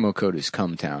 the promo code is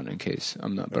CUMTOWN in case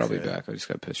I'm not, but I'll be back. I just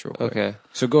got pissed real quick. Okay.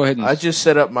 So go ahead and I just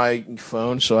set up my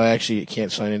phone, so I actually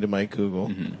can't sign into my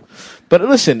Google. But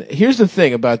listen, here's the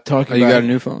thing about talking you about. got a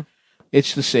new phone?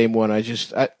 It's the same one.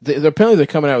 Apparently they're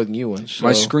coming out with new ones. So.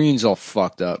 My screen's all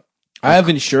fucked up. I have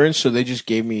insurance, so they just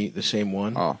gave me the same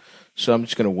one. Oh, So I'm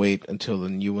just gonna wait until the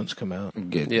new ones come out.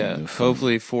 get Yeah, a new phone.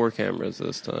 hopefully 4 cameras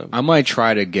this time. I might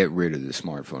try to get rid of the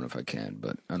smartphone if I can,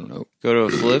 but I don't know. Go to a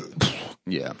flip.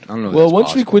 Yeah, I don't know. if Well, that's once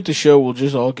we possible. quit the show, we'll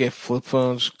just all get flip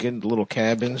phones, get into little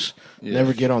cabins, Yeah.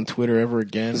 never get on Twitter ever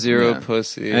again. Zero Yeah.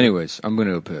 pussy. Anyways, I'm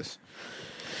gonna go piss.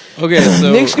 Okay,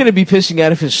 so Nick's gonna be pissing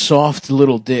out of his soft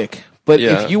little dick. But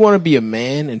Yeah. if you want to be a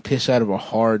man and piss out of a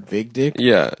hard big dick,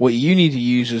 yeah, what you need to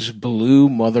use is blue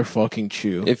motherfucking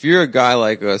chew. if you're a guy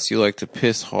like us, you like to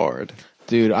piss hard.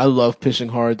 Dude, I love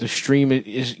pissing hard. The stream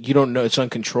is, you don't know, it's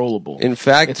uncontrollable. In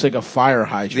fact, It's like a fire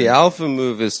hydrant. the alpha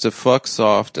move is to fuck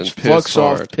soft and piss Fuck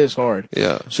soft, hard. piss hard.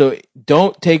 Yeah. So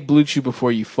don't take blue chew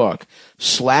before you fuck.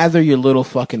 Slather your little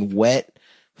fucking wet,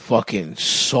 fucking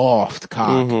soft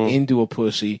cock into a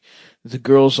pussy. The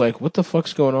girl's like, "What the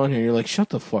fuck's going on here?" You're like, "Shut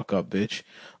the fuck up, bitch.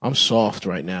 I'm soft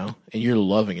right now, and you're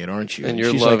loving it, aren't you?" And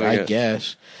you're she's loving like, "I it.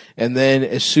 guess." And then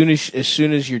as soon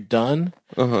as you're done,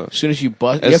 as soon as you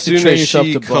bust, you As have to soon train as yourself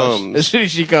she to bust. comes. As soon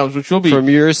as she comes, which will be From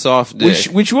your soft dick.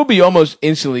 which will be almost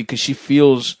instantly because she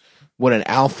feels what an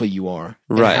alpha you are,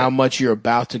 and Right. how much you're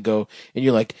about to go, and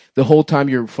you're like the whole time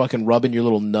you're fucking rubbing your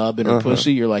little nub in her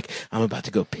pussy, you're like, I'm about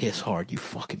to go piss hard, you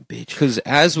fucking bitch. Because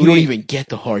as You we don't even get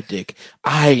the hard dick.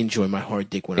 I enjoy my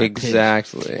hard dick when I piss.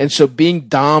 exactly, And so being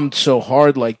dommed so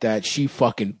hard like that, she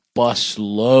fucking busts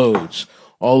loads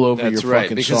all over that's your right.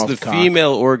 fucking Because soft the cock.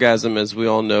 female orgasm, as we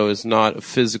all know, is not a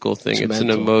physical thing; it's an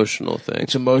mental. emotional thing.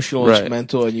 It's emotional, Right. it's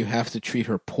mental, and you have to treat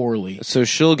her poorly. So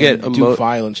she'll get And do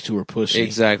violence to her pussy.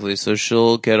 exactly. So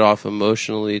she'll get off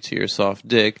emotionally to your soft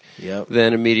dick. Yep.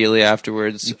 Then immediately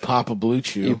afterwards, You pop a blue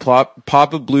chew. you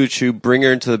pop a blue chew, bring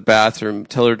her into the bathroom,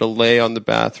 tell her to lay on the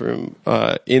bathroom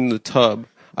in the tub.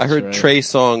 I heard right. Trey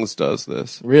Songz does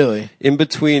this. Really? In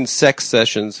between sex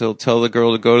sessions, he'll tell the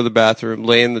girl to go to the bathroom,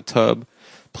 lay in the tub,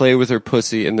 play with her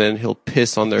pussy, and then he'll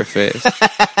piss on their face.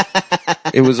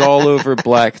 It was all over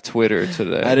Black Twitter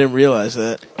today. I didn't realize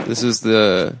that. This is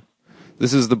the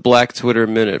Black Twitter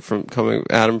minute from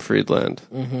Adam Friedland.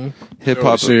 Hip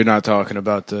hop. So you're not talking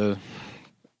about the.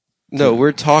 No,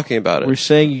 we're talking about it. We're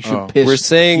saying you should Oh. piss. We're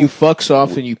saying- you fuck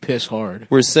soft and you piss hard.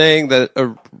 We're saying that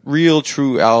a real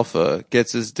true alpha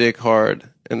gets his dick hard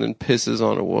and then pisses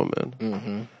on a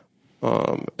woman.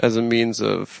 As a means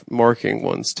of marking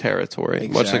one's territory,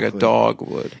 much like a Exactly. dog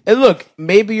would. And look,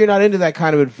 maybe you're not into that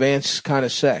kind of advanced kind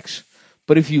of sex,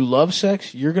 But if you love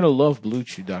sex, you're going to love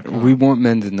BlueChew.com. We want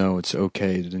men to know it's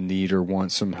okay to need or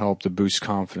want some help to boost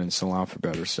confidence and allow for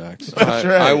better sex. That's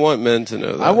right. I want men to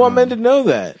know that. I want men to know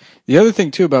that. The other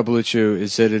thing, too, about Blue Chew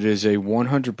is that it is a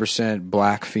 100%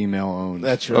 black female-owned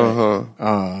That's right.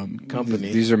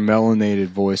 Company. These are melanated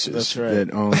voices That's right.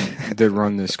 that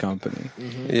run this company.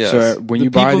 Yes. So when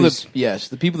you buy these...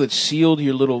 the people that sealed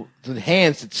the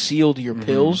hands that sealed your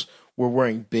pills were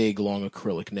wearing big, long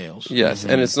acrylic nails. Yes,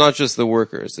 and it's not just the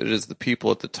workers; it is the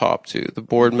people at the top too. The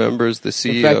board members, the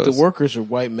CEOs. In fact, the workers are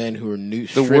white men who are nude.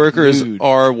 The workers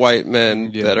are white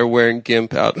men that are wearing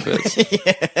gimp outfits.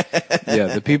 Yeah,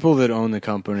 the people that own the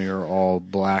company are all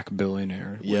black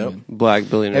billionaire. Yep, women. Black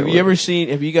billionaire. Have you ever seen?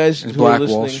 Have you guys? Who Black are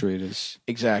listening, Wall Street is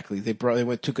exactly. They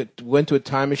went to a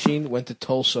time machine, went to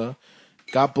Tulsa,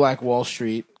 got Black Wall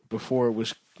Street before it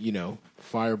was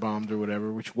firebombed or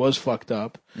whatever, which was fucked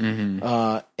up.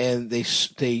 And they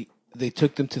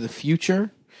took them to the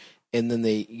future, and then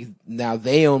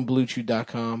they own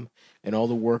BlueChew.com, and all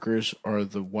the workers are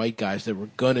the white guys that were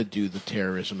gonna do the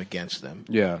terrorism against them.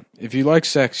 Yeah. If you like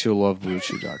sex, you'll love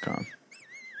BlueChew.com.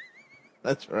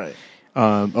 That's right.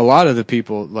 A lot of the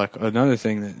people, like another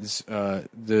thing that is,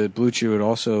 the Blue Chew would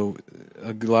also,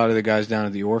 a lot of the guys down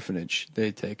at the orphanage,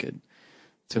 they take it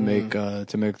to make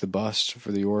the bust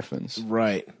for the orphans.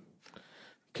 Right.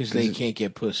 Because they can't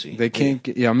get pussy. They can't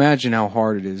get, imagine how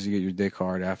hard it is to get your dick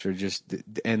hard after just the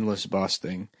endless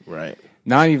busting. Right.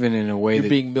 Not even in a way you're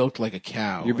being milked like a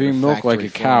cow. You're being milked like a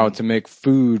cow to make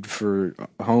food for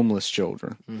homeless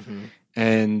children.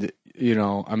 And,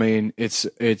 it's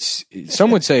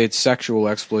some would say it's sexual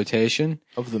exploitation.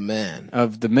 Of the man.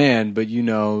 But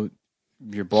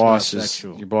your boss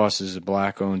is a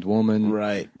black owned woman.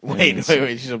 Right. Wait,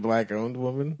 she's a black owned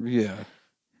woman? Yeah.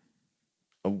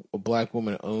 A black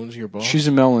woman owns your boss? She's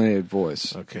a melanated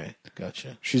voice. Okay,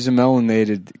 gotcha. She's a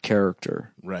melanated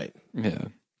character. Right. Yeah.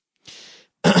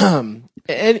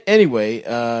 Anyway,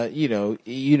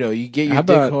 you get your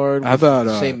dick hard with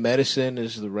the same medicine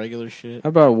as the regular shit. How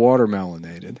about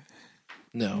watermelanated?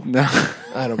 No,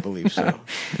 I don't believe so.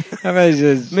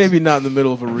 Maybe not in the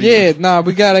middle of a read. Yeah, no,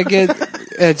 we gotta get.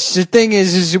 It's the thing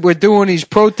is we're doing these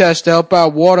protests to help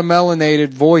out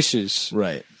watermelanated voices.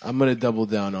 Right. I'm gonna double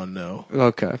down on no.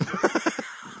 Okay.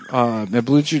 At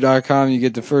BlueChew.com, you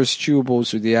get the first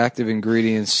chewables with the active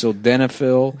ingredients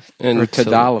sildenafil or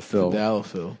tadalafil.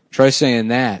 Tadalafil. Try saying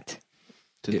that.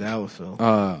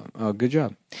 Tadalafil. Good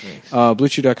job.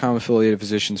 BlueChew.com affiliated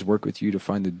physicians work with you to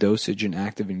find the dosage and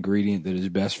active ingredient that is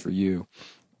best for you.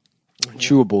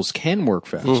 Chewables can work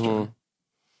faster.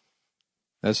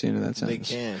 That's the end of that sentence.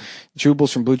 They can.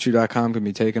 Chewables from BlueChew.com can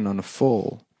be taken on a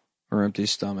full or empty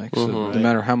stomach. So no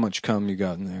matter how much cum you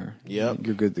got in there, you're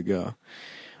good to go.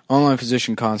 Online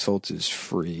physician consults is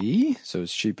free, so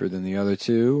it's cheaper than the other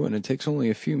two, and it takes only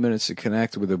a few minutes to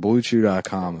connect with a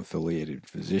BlueChew.com affiliated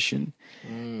physician.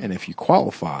 And if you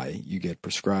qualify, you get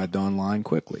prescribed online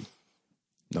quickly.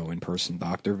 No in-person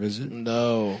doctor visit.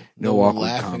 No awkward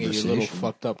laughing conversation. at your little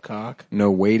fucked up cock.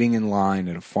 No waiting in line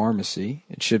at a pharmacy.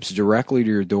 It ships directly to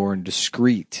your door in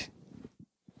discreet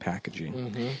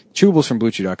packaging. Chewables from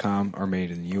BlueChew.com are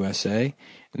made in the USA,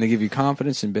 and they give you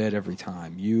confidence in bed every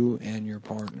time. You and your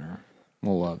partner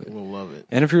will love it. We'll love it.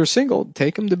 And if you're single,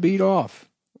 take them to beat off.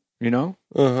 The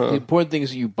important thing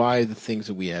is that you buy the things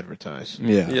that we advertise.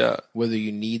 Yeah. Whether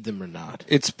you need them or not.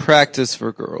 It's practice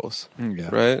for girls. Yeah.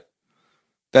 Right?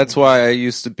 That's why I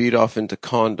used to beat off into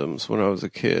condoms when I was a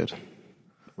kid.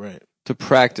 Right. To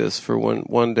practice for when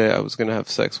one day I was going to have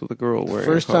sex with a girl wearing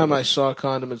First a condom. time I saw a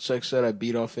condom at sex ed, I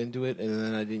beat off into it, and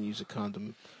then I didn't use a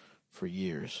condom for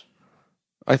years.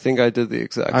 I think I did the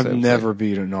exact same I've thing. never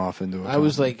beaten off into a condom. I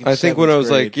was like, I think when I was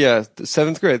grade, like,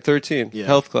 7th grade, 13,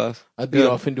 health class. I beat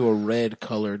off into a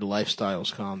red-colored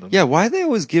Lifestyles condom. Yeah, why they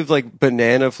always give like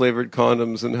banana-flavored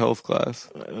condoms in health class?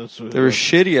 They were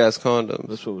shitty-ass condoms.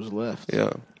 That's what was left.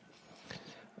 Yeah.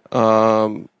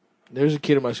 There's a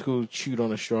kid in my school who chewed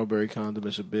on a strawberry condom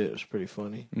as a bit. It was pretty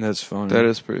funny. That's funny. That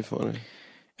is pretty funny.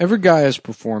 Every guy has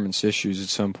performance issues at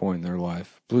some point in their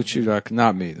life. BlueChew.com,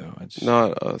 not me though.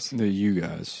 Not us. You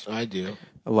guys. I do.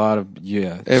 A lot of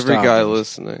Every stop guy it.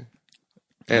 listening.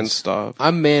 And stop.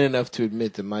 I'm man enough to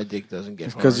admit that my dick doesn't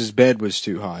get hard. Because his bed was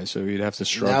too high, so he'd have to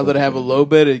struggle. Now that I have a low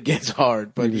bed, it gets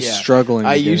hard. But he was struggling.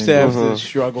 I used to have to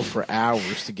struggle for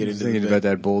hours to get into the bed. Thinking about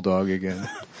that bulldog again.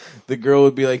 The girl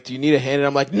would be like, "Do you need a hand?" And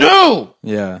I'm like, "No."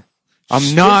 Yeah.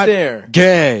 I'm not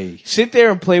gay. Sit there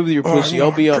and play with your pussy.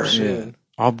 I'll be up soon.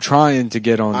 I'm trying to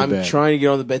get on the bed. I'm trying to get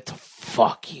on the bed to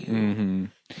Fuck you. Mm-hmm.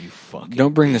 You fucking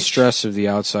Don't bring the bitch. stress of the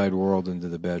outside world into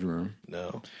the bedroom.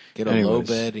 No. Get a low Anyways.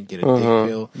 bed and get a dick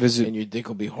pill, Visit- and your dick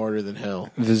will be harder than hell.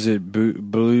 Visit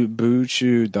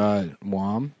boochu.wom.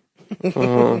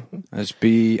 That's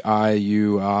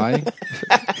BIUI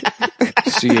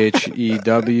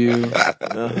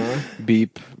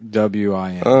beep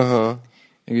WIN.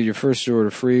 You get your first order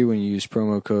free when you use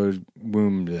promo code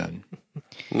WOMDEN.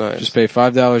 Nice. Just pay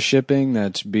 $5 shipping.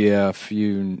 That's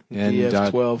BFUN.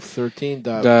 BF1213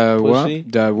 dot What? pussy.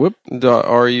 Whoop.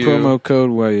 Are you? Promo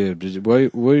code what you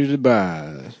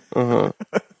buy? I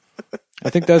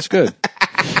think that's good.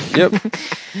 Yep.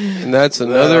 And that's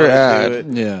another That'll do ad. it.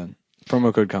 Yeah.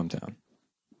 Promo code Cometown.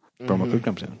 Promo code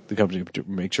Cometown. The company,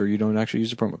 make sure you don't actually use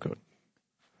the promo code.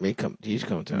 He's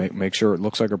coming to Make sure it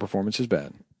looks like our performance is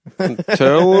bad.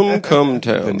 Tell them come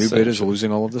town. The new bid is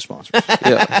losing all of the sponsors.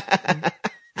 Yeah.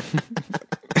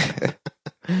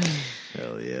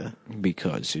 Hell yeah.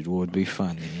 Because it would be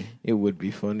funny. It would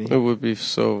be funny. It would be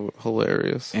so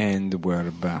hilarious. And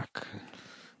we're back.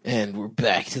 And we're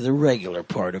back to the regular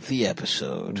part of the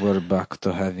episode. We're back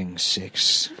to having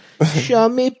sex. Show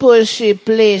me pussy,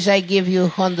 please. I give you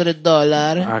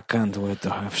 $100. I can't wait to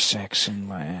have sex in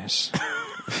my ass.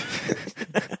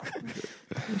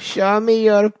 Show me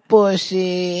your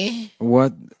pussy.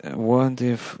 What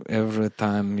if every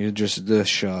time you just do a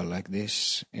show like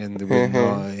this and we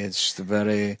know it's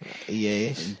very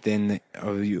Yes. then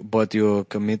but you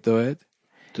commit to it?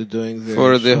 To doing the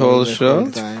For the whole show?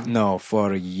 time. No,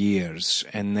 for years.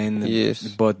 And then Yes.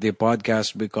 but the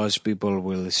podcast because people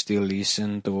will still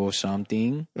listen to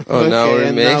something Oh, now we're in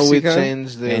and now we Mexico?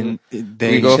 change the and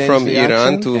they We go change from the Iran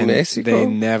accent? to and Mexico? they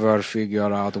never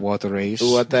figure out what race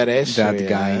what that is. that yeah.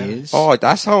 guy is. Oh,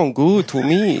 that sounds good to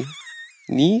me.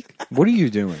 Nick? What are you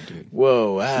doing, dude?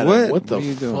 Whoa, Adam, What? what the What are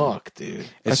you doing? fuck, dude?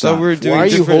 I It's thought not- we were doing Why are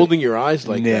you different... holding your eyes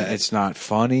like yeah, that? it's not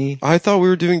funny. I thought we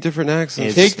were doing different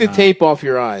accents. It's Take the not. tape off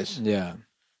your eyes. Yeah.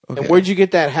 Okay. And where'd you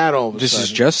get that hat all of a This sudden?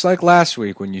 is just like last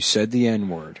week when you said the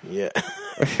N-word. Yeah.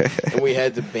 And we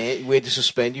had to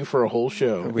suspend you for a whole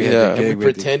show. We had Yeah. the And gig we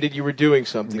with the- pretended you were doing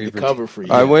something We to pret- cover for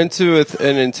you. I went to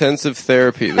an intensive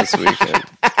therapy this weekend.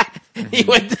 He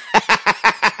went.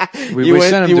 We You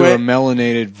sent went- him you to a went-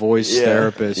 melanated voice Yeah.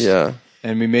 therapist. Yeah.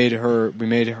 And we made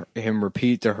him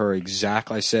repeat to her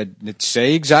exactly. I said,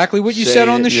 say exactly what you Say said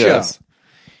on the it, show. yes.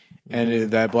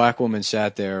 And that black woman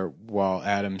sat there while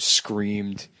Adam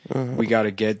screamed, "We got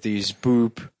to get these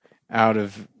boop out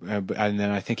of." And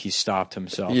then I think he stopped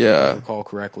himself. Yeah. If I recall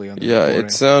correctly on the Yeah, recording.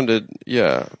 it sounded,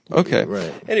 yeah. Okay.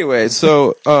 Right. Anyway,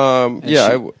 so,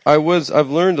 I've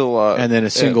learned a lot. And then a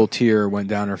single tear went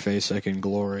down her face like in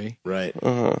glory. Right.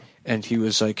 And he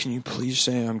was like, "Can you please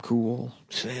say I'm cool?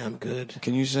 Say I'm good.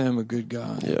 Can you say I'm a good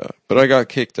guy?" Yeah. But I got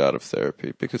kicked out of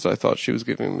therapy because I thought she was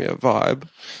giving me a vibe.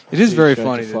 It is So you very tried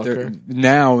funny to that fuck there, her?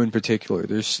 now in particular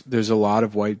there's a lot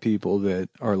of white people that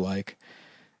are like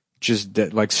just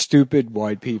like stupid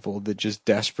white people that just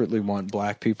desperately want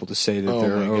black people to say that Oh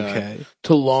they're my God. okay.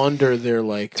 To launder their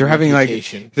They're having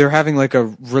reputation. like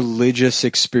a religious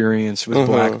experience with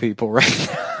black people right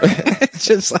now. It's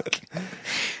just like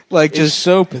It's just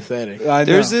so pathetic. I know.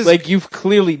 There's this, Like you've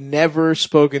clearly never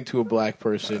spoken to a black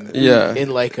person Yeah.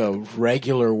 in like a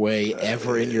regular way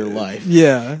ever in your life.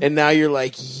 yeah. And now you're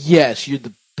like, yes, you're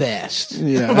the best.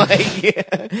 Yeah. Like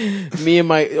me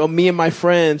and my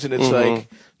friends, and it's like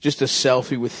just a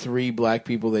selfie with 3 black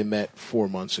people they met 4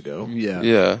 months ago. Yeah.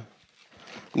 yeah.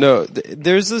 No,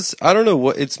 there's this, I don't know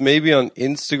what, it's maybe on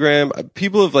Instagram.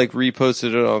 People have like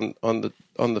reposted it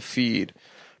on the feed.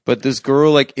 But this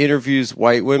girl like interviews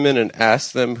white women and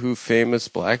asks them who famous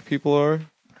black people are.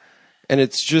 And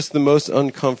it's just the most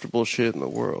uncomfortable shit in the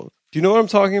world. Do you know what I'm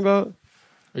talking about?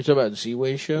 Are you talking about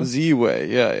Z-Way show? Z-Way,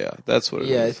 yeah. That's what it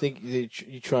is. Yeah, I think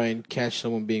you try and catch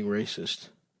someone being racist.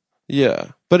 Yeah.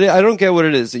 But I don't get what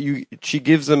it is. She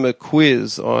gives them a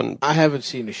quiz on... I haven't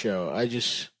seen the show.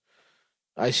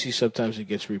 I see sometimes it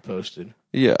gets reposted.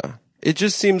 Yeah. It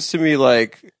just seems to me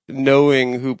like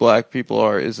knowing who black people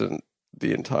are isn't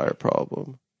the entire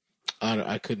problem.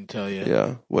 I couldn't tell you.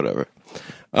 Yeah, whatever.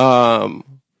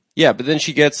 Yeah, but then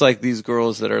she gets like these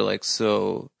girls that are like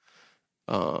so...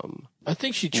 I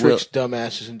think she tricks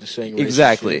dumbasses into saying racist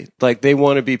Exactly. shit. Like they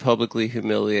want to be publicly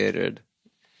humiliated.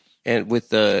 And with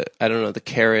the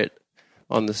carrot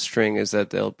on the string is that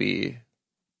they'll be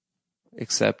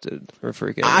accepted or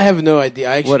forgiven. I have no idea.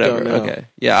 I actually Whatever. don't know. Okay.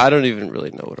 Yeah, I don't even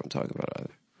really know what I'm talking about either.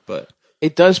 But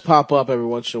It does pop up every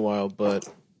once in a while, but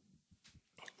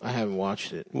I haven't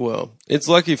watched it. well, it's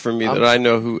lucky for me that I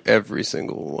know who every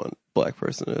single one black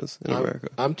person is in America.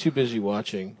 I'm too busy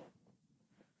watching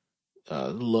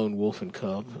Lone Wolf and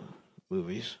Cub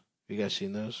movies. You guys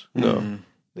seen those? No.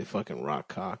 They fucking rock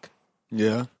cock.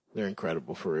 Yeah. They're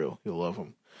incredible for real. You'll love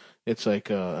them. It's like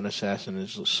an assassin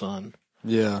is the son.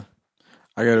 Yeah.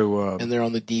 I got to. And they're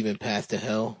on the demon path to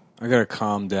hell. I got to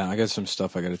calm down. I got some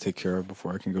stuff I got to take care of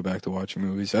before I can go back to watching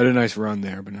movies. I had a nice run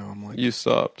there, but now I'm like, You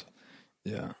stopped.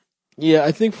 yeah, Yeah,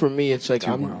 I think for me it's like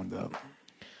too wound up.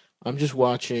 I'm just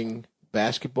watching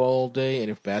basketball all day, and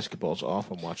if basketball's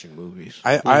off, I'm watching movies.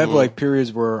 I have like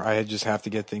periods where I just have to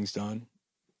get things done,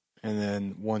 and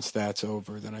then once that's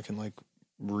over, then I can like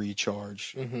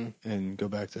recharge and go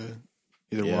back to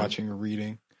either watching or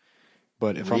reading.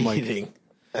 But if I'm like,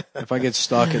 if I get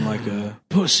stuck in like a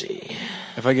pussy,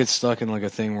 if I get stuck in like a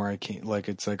thing where I can't, like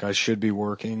it's like I should be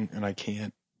working and I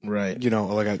can't, right? You know,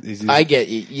 like I get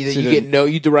you.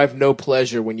 You derive no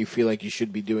pleasure when you feel like you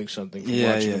should be doing something from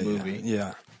watching a movie.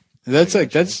 Yeah. That's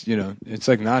like, that's, you know, it's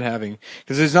like not having,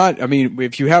 because it's not, I mean,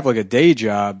 if you have like a day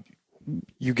job,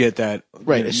 you get that.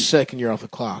 Right, you know, a second you're off the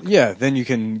clock. Yeah, then you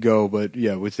can go, but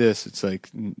yeah, with this, it's like,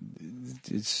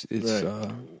 it's,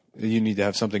 Right. You need to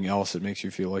have something else that makes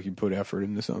you feel like you put effort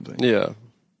into something. Yeah.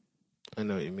 I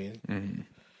know what you mean.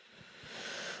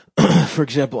 Mm-hmm. For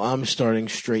example, I'm starting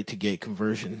straight to gay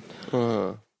conversion.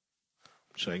 Uh-huh.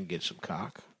 So I can get some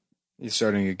cock. You're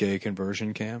starting a gay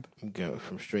conversion camp? I'm going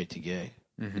from straight to gay.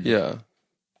 Mm-hmm. Yeah.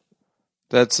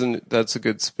 That's a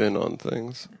good spin on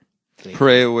things. Thank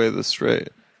Pray away the straight.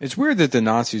 It's weird that the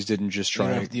Nazis didn't just You don't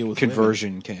try have to deal with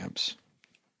conversion camps.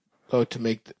 Oh, to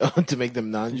make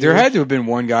them non-Jewish? There had to have been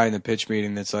one guy in the pitch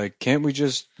meeting that's like, can't we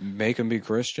just make them be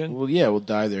Christian? Well, yeah, we'll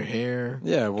dye their hair.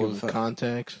 Yeah, well, give them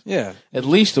contacts. Yeah. At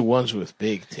least the ones with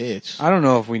big tits. I don't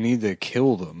know if we need to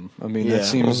kill them. I mean, Yeah. that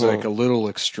seems like a little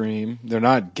extreme. They're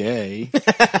not gay.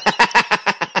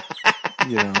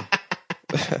 You know.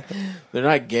 They're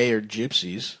not gay or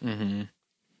gypsies. Mm-hmm.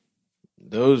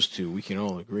 Those two we can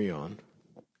all agree on.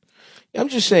 I'm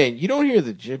just saying, you don't hear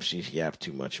the gypsies yap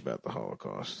too much about the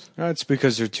Holocaust. That's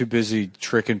because they're too busy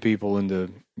tricking people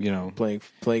into, you know. Playing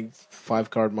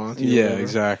 5-card Monty. Yeah, whatever.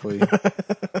 exactly.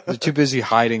 They're too busy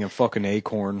hiding a fucking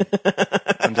acorn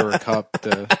under a cup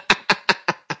to...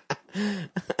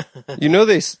 You know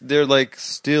they're like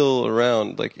still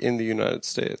around like in the United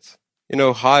States. In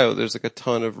Ohio, there's like a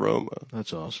ton of Roma.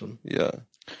 That's awesome. Yeah.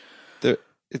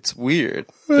 It's weird.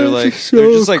 They're That's like so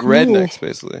they're just like cool. rednecks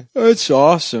basically. That's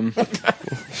awesome.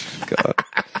 God.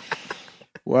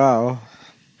 Wow.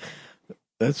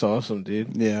 That's awesome,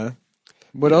 dude. Yeah.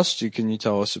 What else can you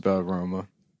tell us about Roma?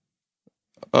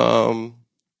 It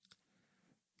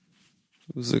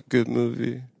was a good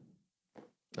movie.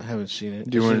 I haven't seen it.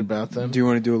 Do you Is want it about them? Do you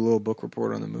want to do a little book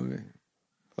report on the movie?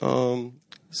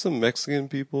 Some Mexican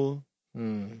people.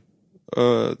 Hmm.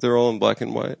 They're all in black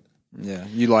and white. Yeah.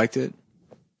 You liked it?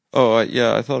 Oh,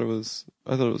 yeah, I thought it was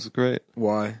great.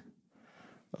 Why?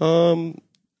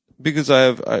 Because I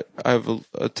have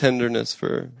a tenderness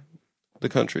for the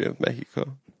country of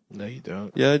Mexico. No, you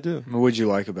don't. Yeah, I do. What would you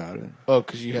like about it? Oh,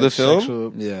 because you had The sex film?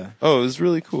 with Yeah. Oh, it was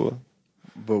really cool.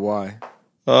 But why?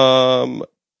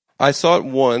 I saw it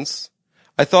once.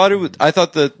 I thought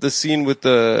the scene with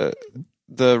the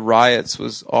riots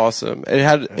was awesome. It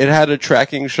had a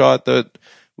tracking shot that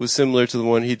was similar to the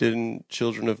one he did in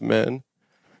Children of Men,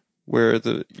 where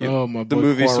the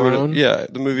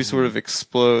movie sort of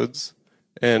explodes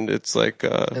and it's like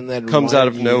And that comes out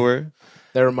of reminded you- nowhere.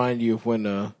 That remind you of when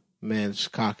a man's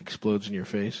cock explodes in your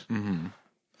face? Mm-hmm.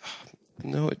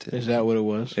 No, it didn't. Is that what it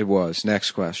was? It was.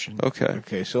 Next question. Okay.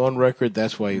 Okay, so on record,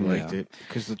 that's why you liked Yeah. it.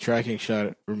 Because the tracking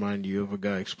shot reminded you of a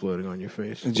guy exploding on your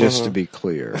face. Just to be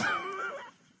clear.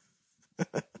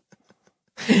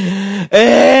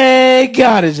 Hey,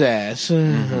 got his ass.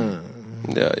 Yeah,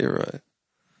 you're right.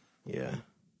 Yeah.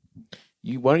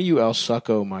 Why don't you El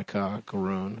Sucko my cock,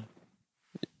 Ron?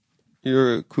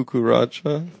 You're a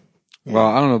cucaracha? Well,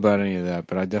 I don't know about any of that,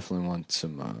 but I definitely want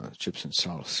some chips and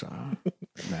salsa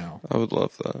now. I would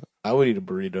love that. I would eat a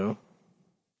burrito.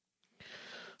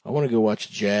 I want to go watch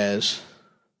jazz.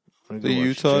 The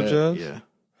Utah Jazz? Yeah.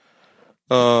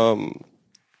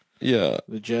 Yeah.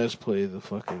 The Jazz play the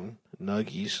fucking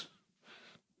Nuggies.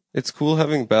 It's cool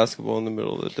having basketball in the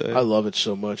middle of the day. I love it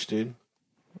so much, dude.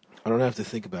 I don't have to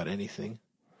think about anything.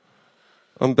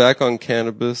 I'm back on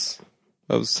cannabis.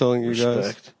 I was telling you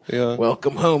Respect. guys. Yeah.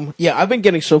 Welcome home. Yeah, I've been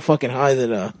getting so fucking high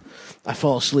that I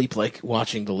fall asleep like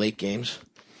watching the late games.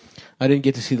 I didn't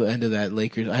get to see the end of that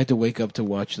Lakers. I had to wake up to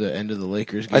watch the end of the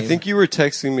Lakers game. I think you were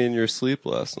texting me in your sleep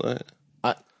last night.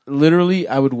 Literally,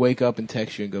 I would wake up and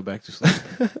text you and go back to sleep.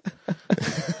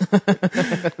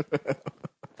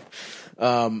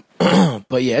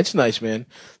 But yeah, it's nice, man.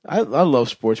 I love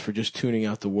sports for just tuning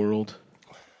out the world.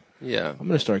 Yeah. I'm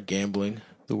gonna start gambling.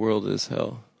 The world is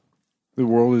hell. The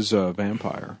world is a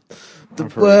vampire. The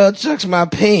world sucks my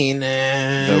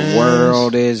penis. The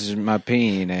world is my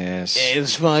penis.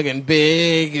 It's fucking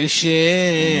big as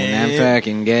shit. And I'm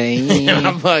fucking gay.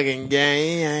 I'm fucking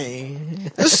gay.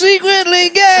 Secretly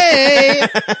gay.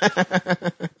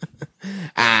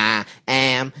 I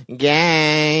am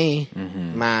gay.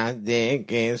 My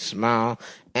dick is small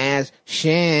as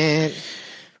shit.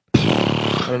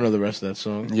 I don't know the rest of that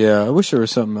song. Yeah, I wish there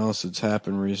was something else that's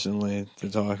happened recently to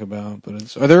talk about.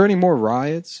 But are there any more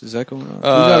riots? Is that going on? We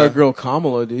got our girl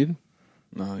Kamala, dude.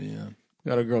 Oh, yeah.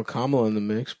 Got our girl Kamala in the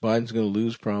mix. Biden's gonna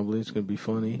lose probably. It's gonna be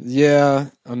funny. Yeah,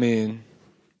 I mean,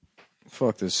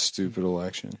 fuck this stupid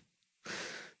election.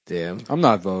 Damn. I'm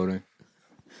not voting.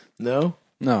 No?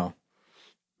 No.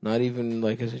 Not even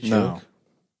like as a joke?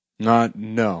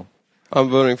 No. I'm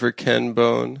voting for Ken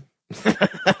Bone.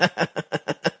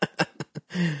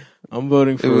 I'm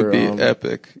voting for... It would be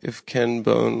epic if Ken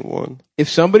Bone won. If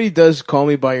somebody does Call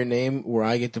Me By Your Name where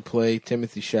I get to play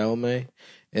Timothy Chalamet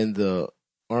and the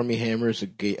Army Hammer is a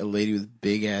lady with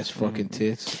big ass fucking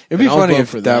tits. It'd be I'll funny vote if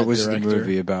for that was director. the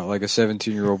movie about like a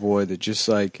 17-year-old boy that just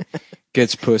like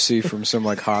gets pussy from some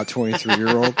like hot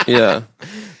 23-year-old. Yeah.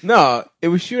 No,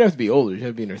 she would have to be older. She'd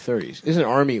have to be in her 30s. Isn't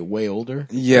Army way older?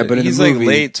 Yeah, but in he's the movie, like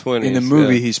late 20s. In the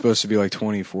movie, yeah. he's supposed to be like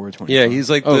 24, 25. Yeah, he's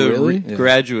like Oh, the really?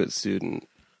 graduate student.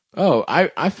 Oh,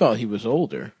 I felt he was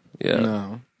older. Yeah.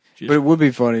 No. But it would be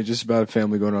funny just about a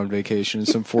family going on vacation and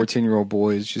some 14-year-old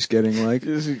boy is just getting like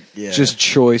just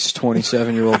choice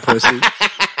 27-year-old pussy.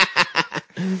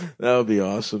 That would be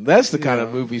awesome. That's the kind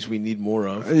of movies we need more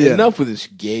of. Yeah. Enough with this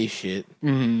gay shit.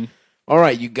 Mm-hmm. All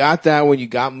right, you got that one. You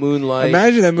got Moonlight.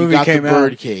 Imagine that movie you got came the out.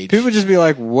 Birdcage. People would just be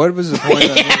like, "What was the point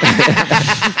of that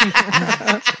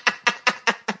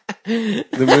movie?"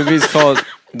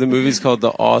 The movie's called The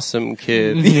Awesome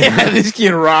Kid. Yeah, this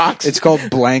kid rocks. It's called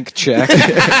Blank Check. A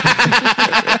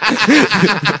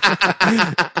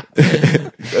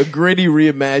gritty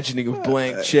reimagining of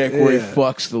Blank Check where he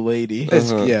fucks the lady.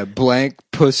 It's, yeah, Blank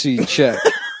Pussy Check.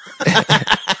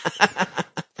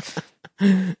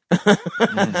 I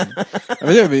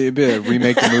mean, it'd be a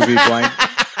remake the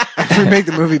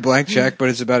movie Blank Check, but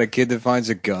it's about a kid that finds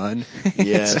a gun.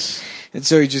 Yes. And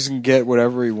so he just can get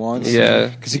whatever he wants. Yeah.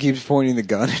 Because he keeps pointing the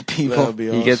gun at people. That would be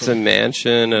awesome. He gets a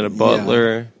mansion and a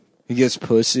butler. He gets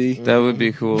pussy. That would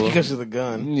be cool. Because of the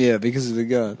gun. Yeah, because of the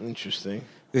gun. Interesting.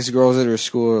 These girls at her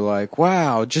school are like,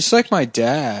 wow, just like my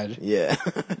dad. Yeah.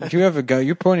 You have a gun.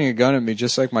 You're pointing a gun at me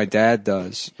just like my dad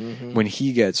does when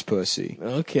he gets pussy.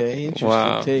 Okay. Interesting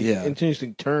Wow. take. Yeah.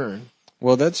 Interesting turn.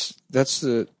 Well, that's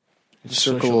the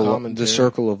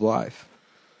circle of life.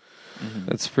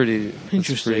 That's pretty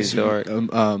Interesting. That's pretty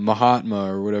dark.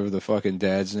 Mahatma or whatever the fucking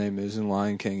dad's name is in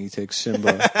Lion King. He takes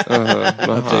Simba up there.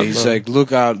 He's Mahatma. like,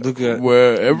 look out.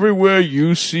 Where everywhere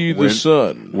you see the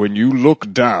sun. When you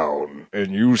look down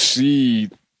and you see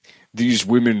these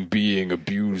women being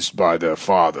abused by their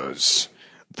fathers,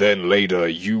 then later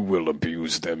you will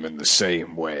abuse them in the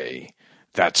same way.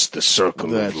 That's the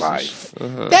circle of life.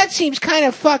 That seems kind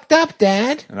of fucked up,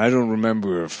 Dad. And I don't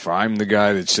remember if I'm the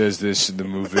guy that says this in the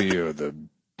movie or the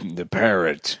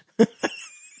parrot.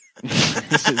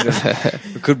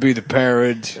 It could be the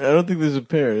parrot. I don't think there's a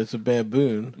parrot. It's a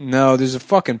baboon. No, there's a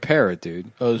fucking parrot,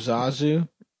 dude. Oh, Zazu?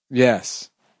 Yes.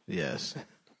 Yes.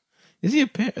 Is he a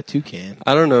parrot? A toucan?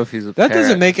 I don't know if he's a That parrot.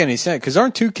 doesn't make any sense, because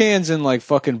aren't toucans in, like,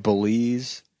 fucking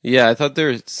Belize? Yeah, I thought they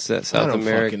were South I don't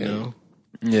American. fucking know.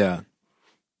 Yeah.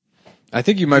 I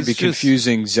think you might be He's just-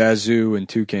 confusing Zazu and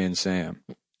Toucan Sam.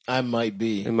 I might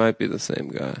be. It might be the same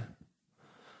guy.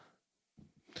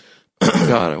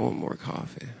 God, I want more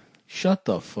coffee. Shut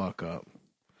the fuck up.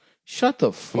 Shut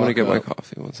the fuck I'm up. gonna get my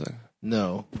coffee. 1 second.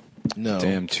 No.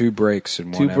 Damn, 2 breaks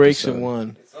in one Two breaks episode. in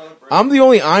one. I'm the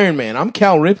only Iron Man. I'm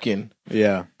Cal Ripken.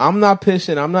 Yeah. I'm not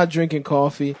pissing. I'm not drinking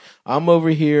coffee. I'm over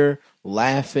here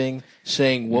laughing,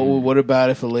 saying, what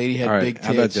about if a lady had All right, big tits?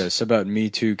 how about this? How about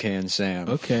Me Too Can Sam?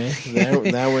 Okay,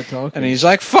 now we're talking. And he's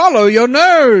like, follow your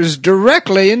nose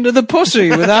directly into the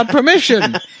pussy without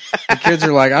permission. The kids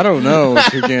are like, I don't know,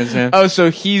 Toucan Sam. oh,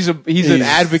 so he's an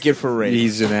advocate for rape.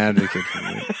 He's an advocate for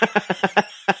me.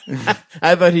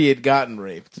 I thought he had gotten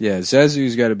raped. Yeah,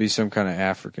 Zazu's got to be some kind of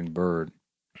African bird.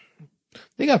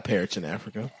 They got parrots in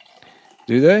Africa.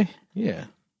 Do they? Yeah.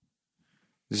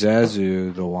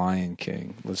 Zazu, the Lion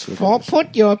King. Let's look at this.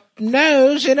 Put your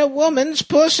nose in a woman's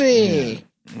pussy.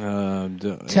 Tell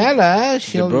her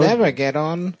she'll both- never get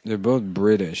on. They're both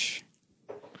British.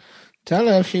 Tell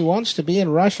her if she wants to be in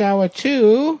Rush Hour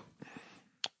 2,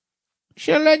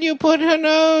 she'll let you put your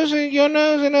nose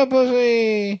in her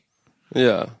pussy.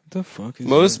 Yeah. What the fuck is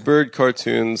Most bird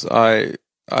cartoons I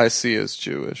see as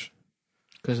Jewish.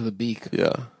 Because of the beak.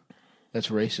 Yeah. That's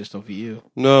racist of you.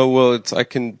 No, well, I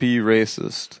can be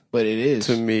racist. But it is.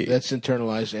 To me. That's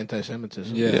internalized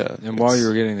anti-Semitism. Yeah. And while you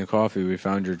were getting the coffee, we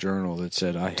found your journal that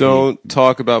said, Don't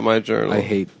talk about my journal. I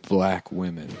hate black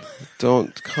women.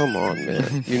 Come on,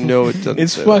 man. You know it doesn't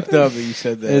It's say fucked that. up that you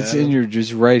said that. It's in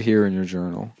just right here in your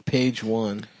journal. Page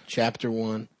 1, chapter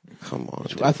 1. Come on.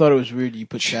 Dude. I thought it was weird you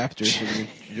put chapters in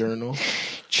your journal.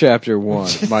 Chapter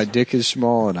 1. My dick is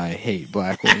small and I hate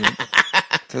black women.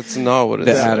 That's not what it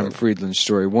The said. Adam Friedland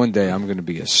story. One day I'm going to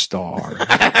be a star.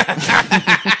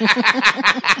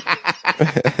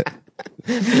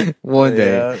 One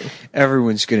day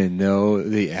everyone's going to know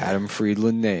the Adam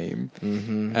Friedland name.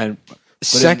 Mm-hmm. And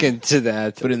second to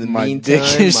that, but in the my meantime,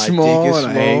 dick is my small dick is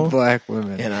and I hate small, black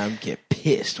women. And I get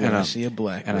pissed when I see a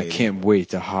black And lady. I can't wait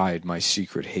to hide my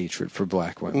secret hatred for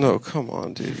black women. No, come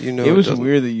on, dude. You know it was doesn't-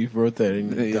 weird that you wrote that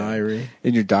in your diary.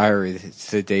 In your diary,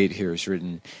 the date here is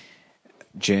written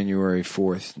January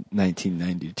 4th,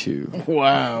 1992.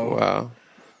 Wow.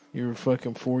 You were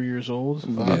fucking 4 years old?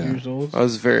 5 years old? I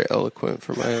was very eloquent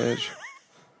for my age.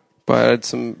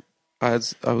 But I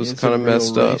was kind of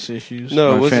messed up. Issues.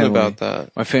 No, My it wasn't family- about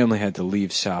that. My family had to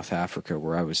leave South Africa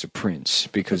where I was a prince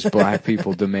because black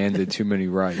people demanded too many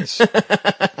rights.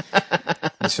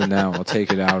 And so now I'll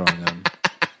take it out on them.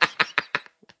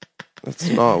 That's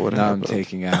not what Now happened. I'm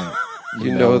taking out.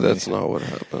 You know that's not what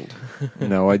happened.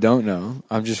 No, I don't know.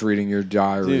 I'm just reading your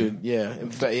diary. Dude, yeah.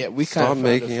 In fact, yeah, we kind Stop of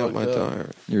making up my diary.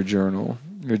 Your journal.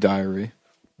 Your diary.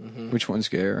 Mm-hmm. Which one's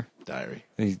gayer? Diary.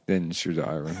 Then it's your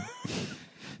diary.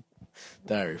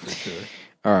 Diary for sure.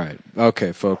 All right.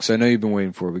 Okay, folks. I know you've been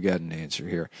waiting for it. We got an answer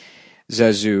here.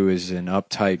 Zazu is an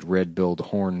uptight, red-billed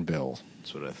hornbill.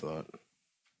 That's what I thought.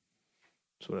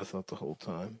 That's what I thought the whole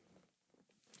time.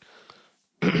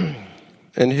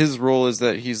 And his role is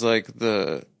that he's like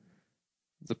the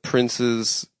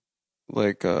prince's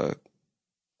like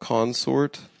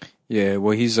consort. Yeah,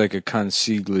 well, he's like a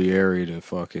consigliere to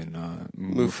fucking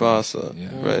Mufasa. Yeah.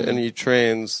 Right, and he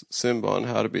trains Simba on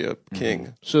how to be a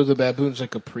king. So the baboon's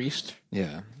like a priest?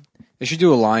 Yeah. They should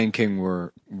do a Lion King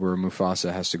where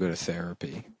Mufasa has to go to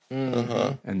therapy.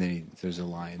 Uh-huh. And then there's a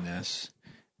lioness.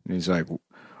 And he's like,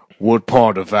 What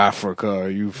part of Africa are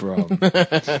you from?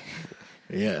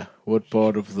 Yeah. What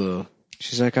part of the...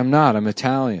 she's like, I'm not. I'm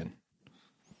Italian.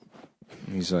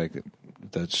 And he's like,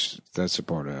 that's a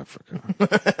part of Africa.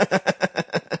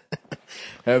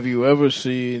 Have you ever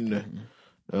seen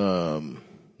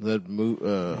that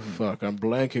fuck, I'm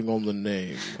blanking on the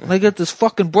name. I got this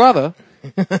fucking brother.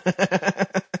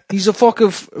 He's a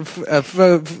fucking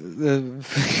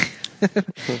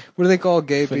what do they call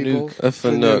gay people? A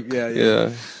Fanuc.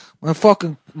 Yeah. My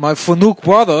Fanuc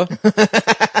brother.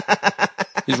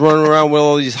 He's running around with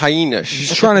all these hyenas.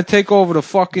 He's trying to take over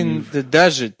the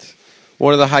desert.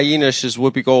 One of the hyenas is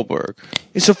Whoopi Goldberg.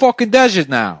 It's a fucking desert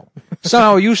now. It's not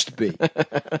how it used to be.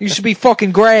 It used to be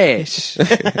fucking grass.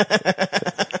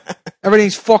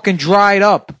 Everything's fucking dried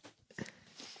up.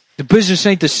 The business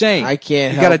ain't the same. I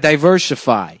can't You gotta help.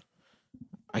 diversify.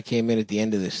 I came in at the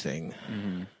end of this thing.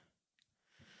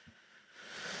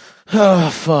 Oh,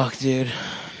 fuck, dude.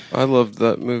 I loved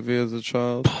that movie as a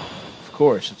child. Of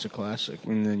course, it's a classic.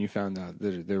 And then you found out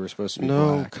that they were supposed to be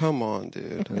No, black. come on,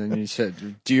 dude. And then you said,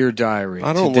 "Dear diary,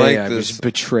 I don't today like I this. was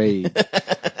betrayed."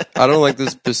 I don't like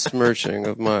this besmirching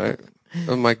of my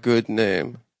good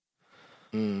name.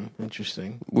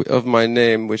 Interesting. Of my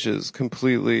name, which is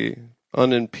completely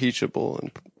unimpeachable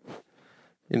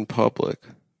in public.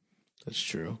 That's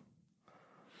true.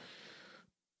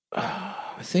 Do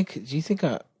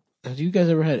you guys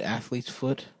ever had athlete's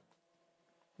foot?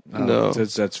 No.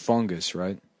 That's fungus,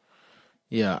 right?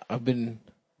 Yeah, I've been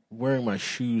wearing my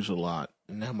shoes a lot,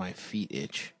 and now my feet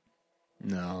itch.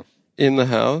 No. In the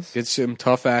house? Get some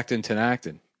tough acting to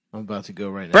acting. I'm about to go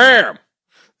right now. Bam!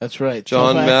 That's right.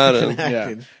 John Tough Madden. acting,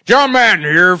 acting. John Madden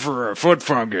here for a foot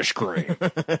fungus cream.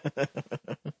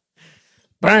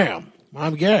 Bam!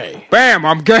 I'm gay. Bam!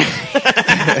 I'm gay.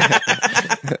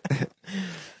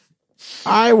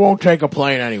 I won't take a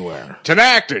plane anywhere. It's an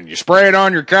acting. You spray it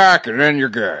on your cock and then you're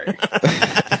gay.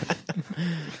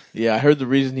 Yeah, I heard the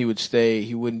reason he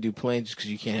wouldn't do planes is because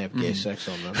you can't have gay sex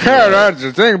on them. Yeah, that's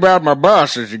the thing about my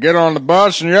bus is you get on the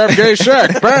bus and you have gay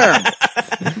sex. Bam!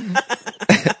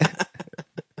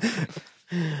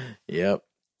 Yep.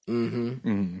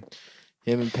 Him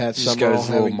and Pat He's Summerall got his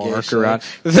little having gay marker out.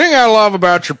 sex. The thing I love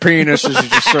about your penis is you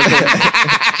just sort of,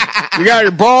 you got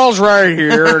your balls right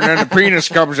here, and then the penis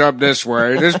comes up this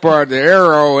way. This part, the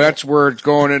arrow, that's where it's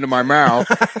going into my mouth.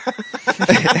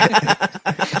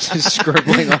 Just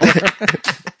scribbling on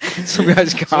some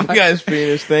guy's cock. Some guy's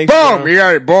penis. Thanks. Boom! bro. You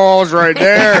got your balls right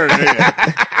there.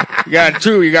 And You got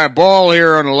two. You got ball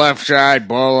here on the left side,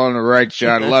 ball on the right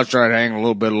side. The left side hanging a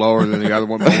little bit lower than the other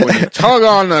one. But when you tug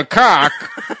on the cock,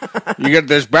 you get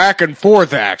this back and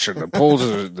forth action that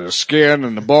pulls the skin,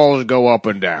 and the balls go up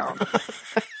and down.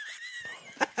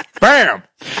 Bam!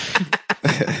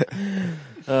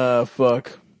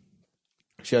 Fuck.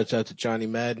 Shouts out to Johnny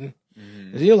Madden.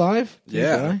 Is he alive?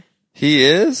 Yeah. He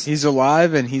is? He's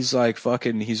alive, and he's like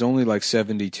he's only like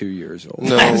 72 years old.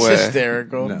 No That's way.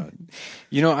 hysterical. No.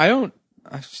 You know,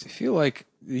 I feel like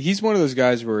he's one of those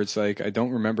guys where it's like, I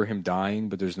don't remember him dying,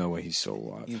 but there's no way he's still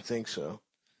alive. You'd think so.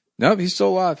 Nope, he's still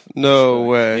alive. No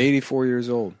way. 84 years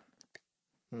old.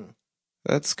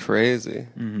 That's crazy.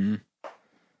 Mm-hmm.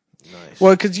 Nice.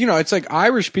 Well, because, you know, it's like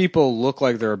Irish people look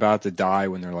like they're about to die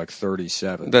when they're like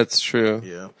 37. That's true.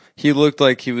 Yeah. He looked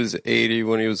like he was 80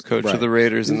 when he was coach Right. of the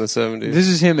Raiders in the 70s. This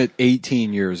is him at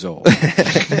 18 years old. Is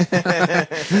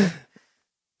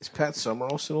Pat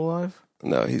Summerall still alive?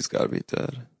 No, he's got to be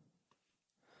dead.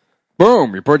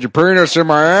 Boom! You put your penis in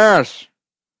my ass.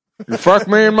 You fuck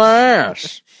me in my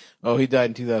ass. Oh, he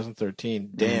died in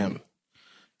 2013. Damn.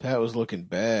 Pat was looking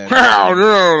bad. Well, you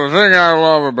know, the thing I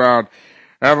love about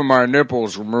having my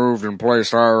nipples removed and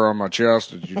placed higher on my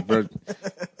chest is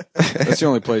That's the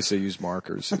only place they use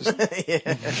markers.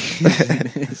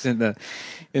 It's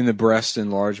in the breast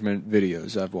enlargement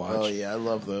videos I've watched. Oh, yeah, I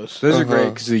love those. Those are great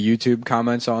because the YouTube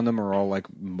comments on them are all like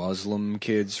Muslim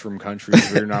kids from countries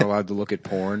where you're not allowed to look at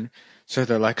porn. So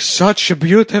they're like, such a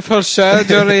beautiful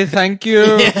surgery, thank you.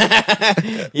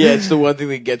 Yeah, it's the one thing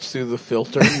that gets through the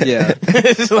filter. Yeah.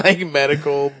 It's like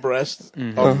medical breast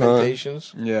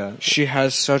augmentations. Yeah. She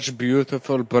has such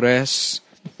beautiful breasts.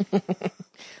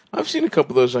 I've seen a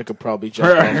couple of those I could probably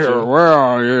jump onto.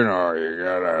 Well, you know, you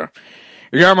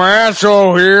got my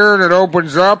asshole here that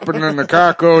opens up, and then the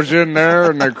cock goes in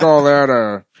there, and they call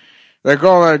that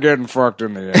getting fucked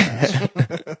in the ass.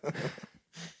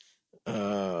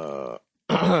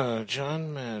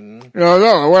 John Madden. You know,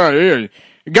 no, well, a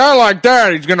guy like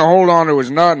that, he's gonna hold on to his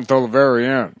nut until the very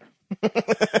end.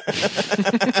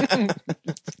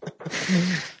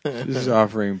 This is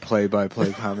offering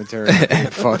play-by-play commentary.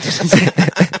 Fuck.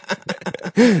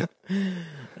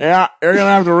 Yeah, you're gonna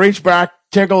have to reach back,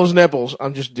 tickle his nipples.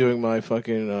 I'm just doing my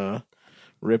fucking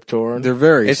Rip Torn. They're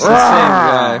very. It's the same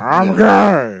guy. I'm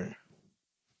gay.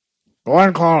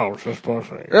 Glenn Close is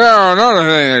pussy. Yeah, another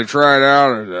thing they tried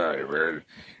out is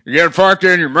you get fucked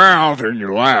in your mouth and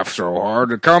you laugh so hard,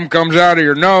 the cum comes out of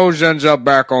your nose, ends up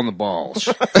back on the balls.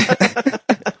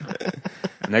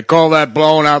 And they call that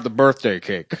blowing out the birthday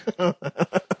cake.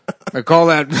 They call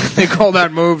that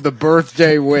move the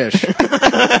birthday wish.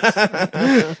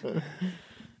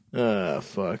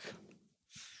 Fuck.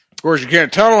 Of course, you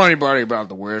can't tell anybody about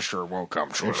the wish or it won't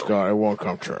come true. It won't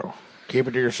come true. Keep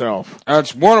it to yourself.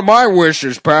 That's one of my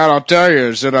wishes, Pat, I'll tell you,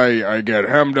 is that I get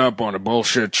hemmed up on a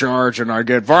bullshit charge and I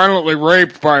get violently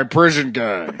raped by a prison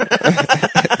guy.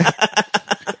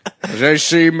 They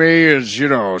see me as, you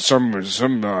know, some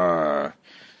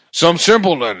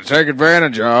simpleton to take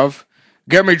advantage of,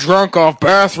 get me drunk off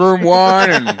bathroom wine,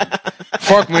 and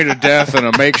fuck me to death in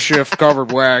a makeshift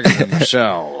covered wagon in the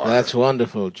cell. That's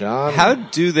wonderful, John. How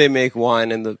do they make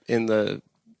wine in the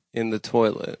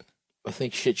toilet? I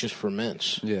think shit just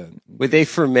ferments. Yeah. Would they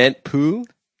ferment poo?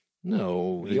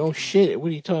 No, you don't shit it. What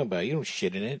are you talking about? You don't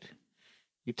shit in it.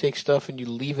 You take stuff and you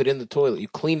leave it in the toilet. You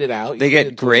clean it out. They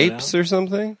get grapes or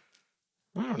something?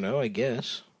 I don't know, I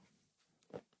guess.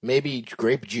 Maybe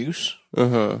grape juice.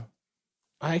 Uh-huh.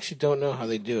 I actually don't know how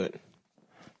they do it.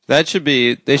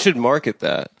 They should market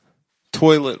that.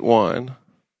 Toilet wine.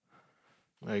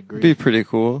 I agree. Be pretty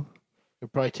cool.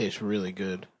 It probably tastes really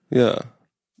good. Yeah.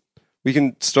 We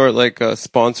can start like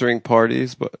sponsoring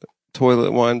parties, but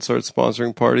toilet wine starts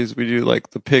sponsoring parties. We do like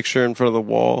the picture in front of the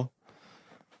wall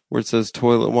where it says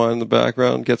toilet wine in the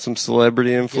background. Get some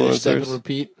celebrity Get a step and influencers.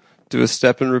 repeat. Do a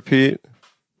step and repeat.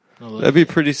 That'd be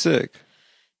pretty sick.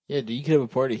 Yeah, dude, you could have a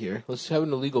party here. Let's have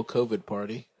an illegal COVID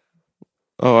party.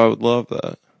 Oh, I would love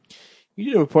that. You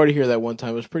did have a party here that one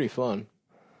time. It was pretty fun.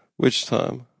 Which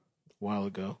time? A while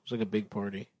ago. It was like a big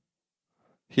party.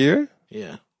 Here?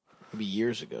 Yeah. Maybe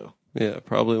years ago. Yeah,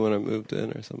 probably when I moved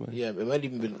in or something. Yeah, it might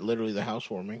even been literally the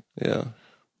housewarming. Yeah.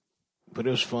 But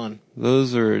it was fun.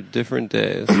 Those are different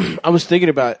days. I was thinking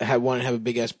about wanting to have a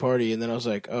big ass party, and then I was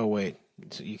like, oh, wait,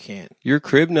 you can't. Your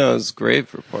crib now is great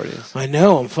for parties. I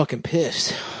know, I'm fucking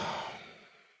pissed.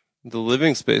 The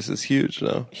living space is huge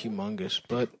now. Humongous,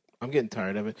 but I'm getting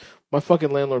tired of it. My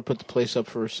fucking landlord put the place up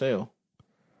for sale.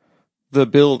 The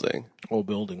building. Old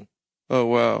building. Oh,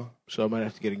 wow. So I might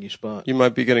have to get a new spot. You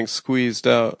might be getting squeezed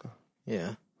out.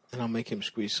 Yeah. And I'll make him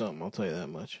squeeze something, I'll tell you that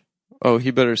much. Oh,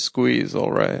 he better squeeze,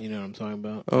 all right. You know what I'm talking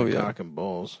about? Oh, Like yeah. cock and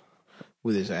balls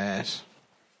with his ass.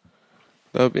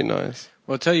 That would be nice.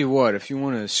 Well, I'll tell you what, if you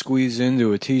want to squeeze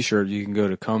into a T-shirt, you can go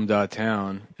to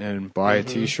cum.town and buy a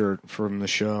T-shirt from the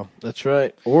show. That's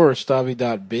right. Or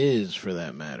Stavi.biz for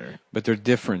that matter. But they're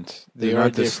different. They They're are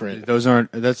not different. Those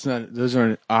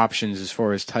aren't options as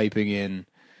far as typing in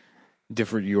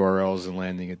different URLs and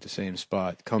landing at the same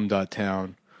spot.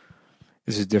 Cum.town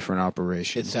is a different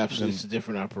operation. It's absolutely a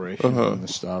different operation. than the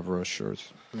Stavros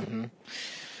shirts.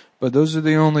 But those are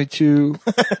the only two.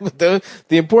 But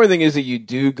the important thing is that you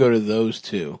do go to those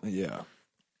two. Yeah.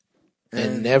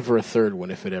 And never a third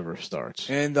one if it ever starts.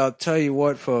 And I'll tell you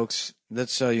what, folks,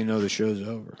 that's how you know the show's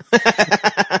over.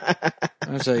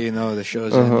 That's how you know the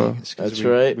show's ending. It's 'cause That's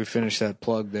right. We finished that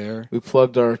plug there. We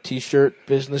plugged our T-shirt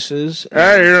businesses.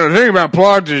 Hey, the thing about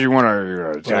plugs is you want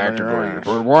to tactically you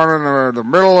put one in the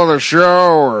middle of the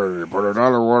show, or you put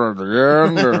another one at the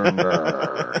end.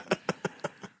 And,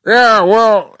 yeah,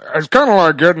 well, it's kind of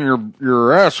like getting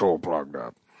your asshole plugged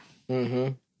up.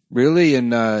 Really?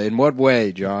 In what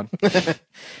way, John?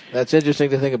 That's interesting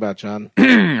to think about, John.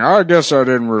 I guess I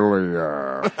didn't really.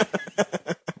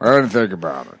 I didn't think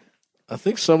about it. I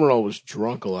think Summerall was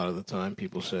drunk a lot of the time,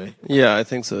 people say. Yeah, I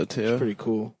think so too. Pretty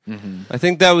cool. I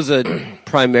think that was a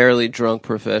primarily drunk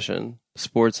profession,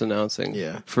 sports announcing.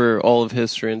 Yeah. For all of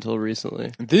history until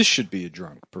recently. This should be a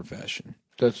drunk profession.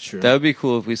 That's true. That would be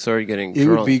cool if we started getting It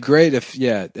drunk. would be great if,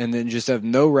 and then just have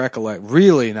no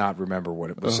really not remember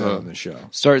what it was said on the show.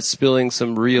 Start spilling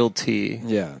some real tea.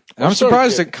 Yeah. I'm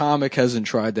surprised that Comic hasn't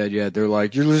tried that yet. They're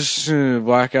like, you're listening to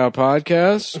Blackout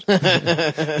Podcast?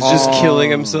 He's just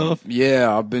killing himself.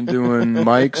 Yeah, I've been doing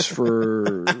mics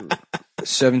for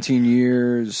 17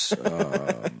 years.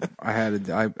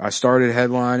 I started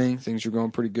headlining. Things were going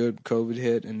pretty good. COVID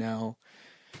hit, and now,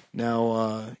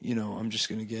 I'm just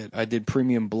going to I did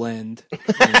premium blend.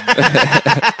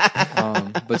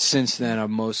 But since then, I've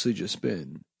mostly just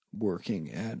been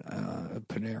working at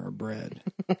Panera Bread.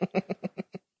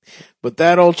 But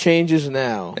that all changes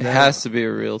now. It has to be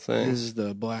a real thing. This is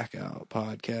the Blackout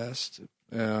Podcast.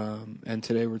 And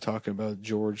today we're talking about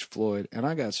George Floyd, and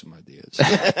I got some ideas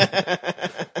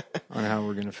on how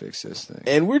we're going to fix this thing.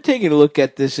 And we're taking a look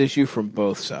at this issue from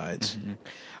both sides.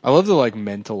 I love the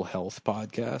mental health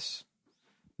podcasts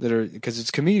that are, because it's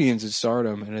comedians that start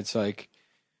them, and it's like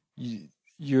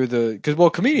you're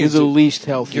comedians You're the least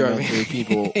healthy You're- mentally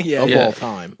people Yeah. of Yeah. all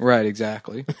time. right,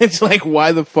 exactly. It's like,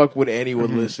 why the fuck would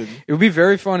anyone listen? It would be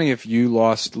very funny if you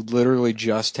lost literally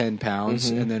just 10 pounds,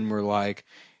 and then were like,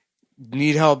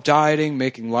 need help dieting,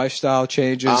 making lifestyle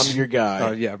changes. I'm your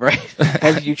guy. Yeah, right.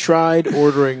 Have you tried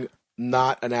ordering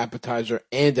not an appetizer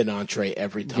and an entree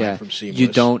every time from Seamless? You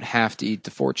don't have to eat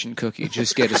the fortune cookie.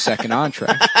 Just get a second entree.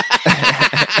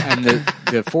 And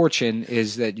the fortune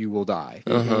is that you will die.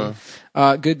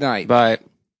 Good night. Bye.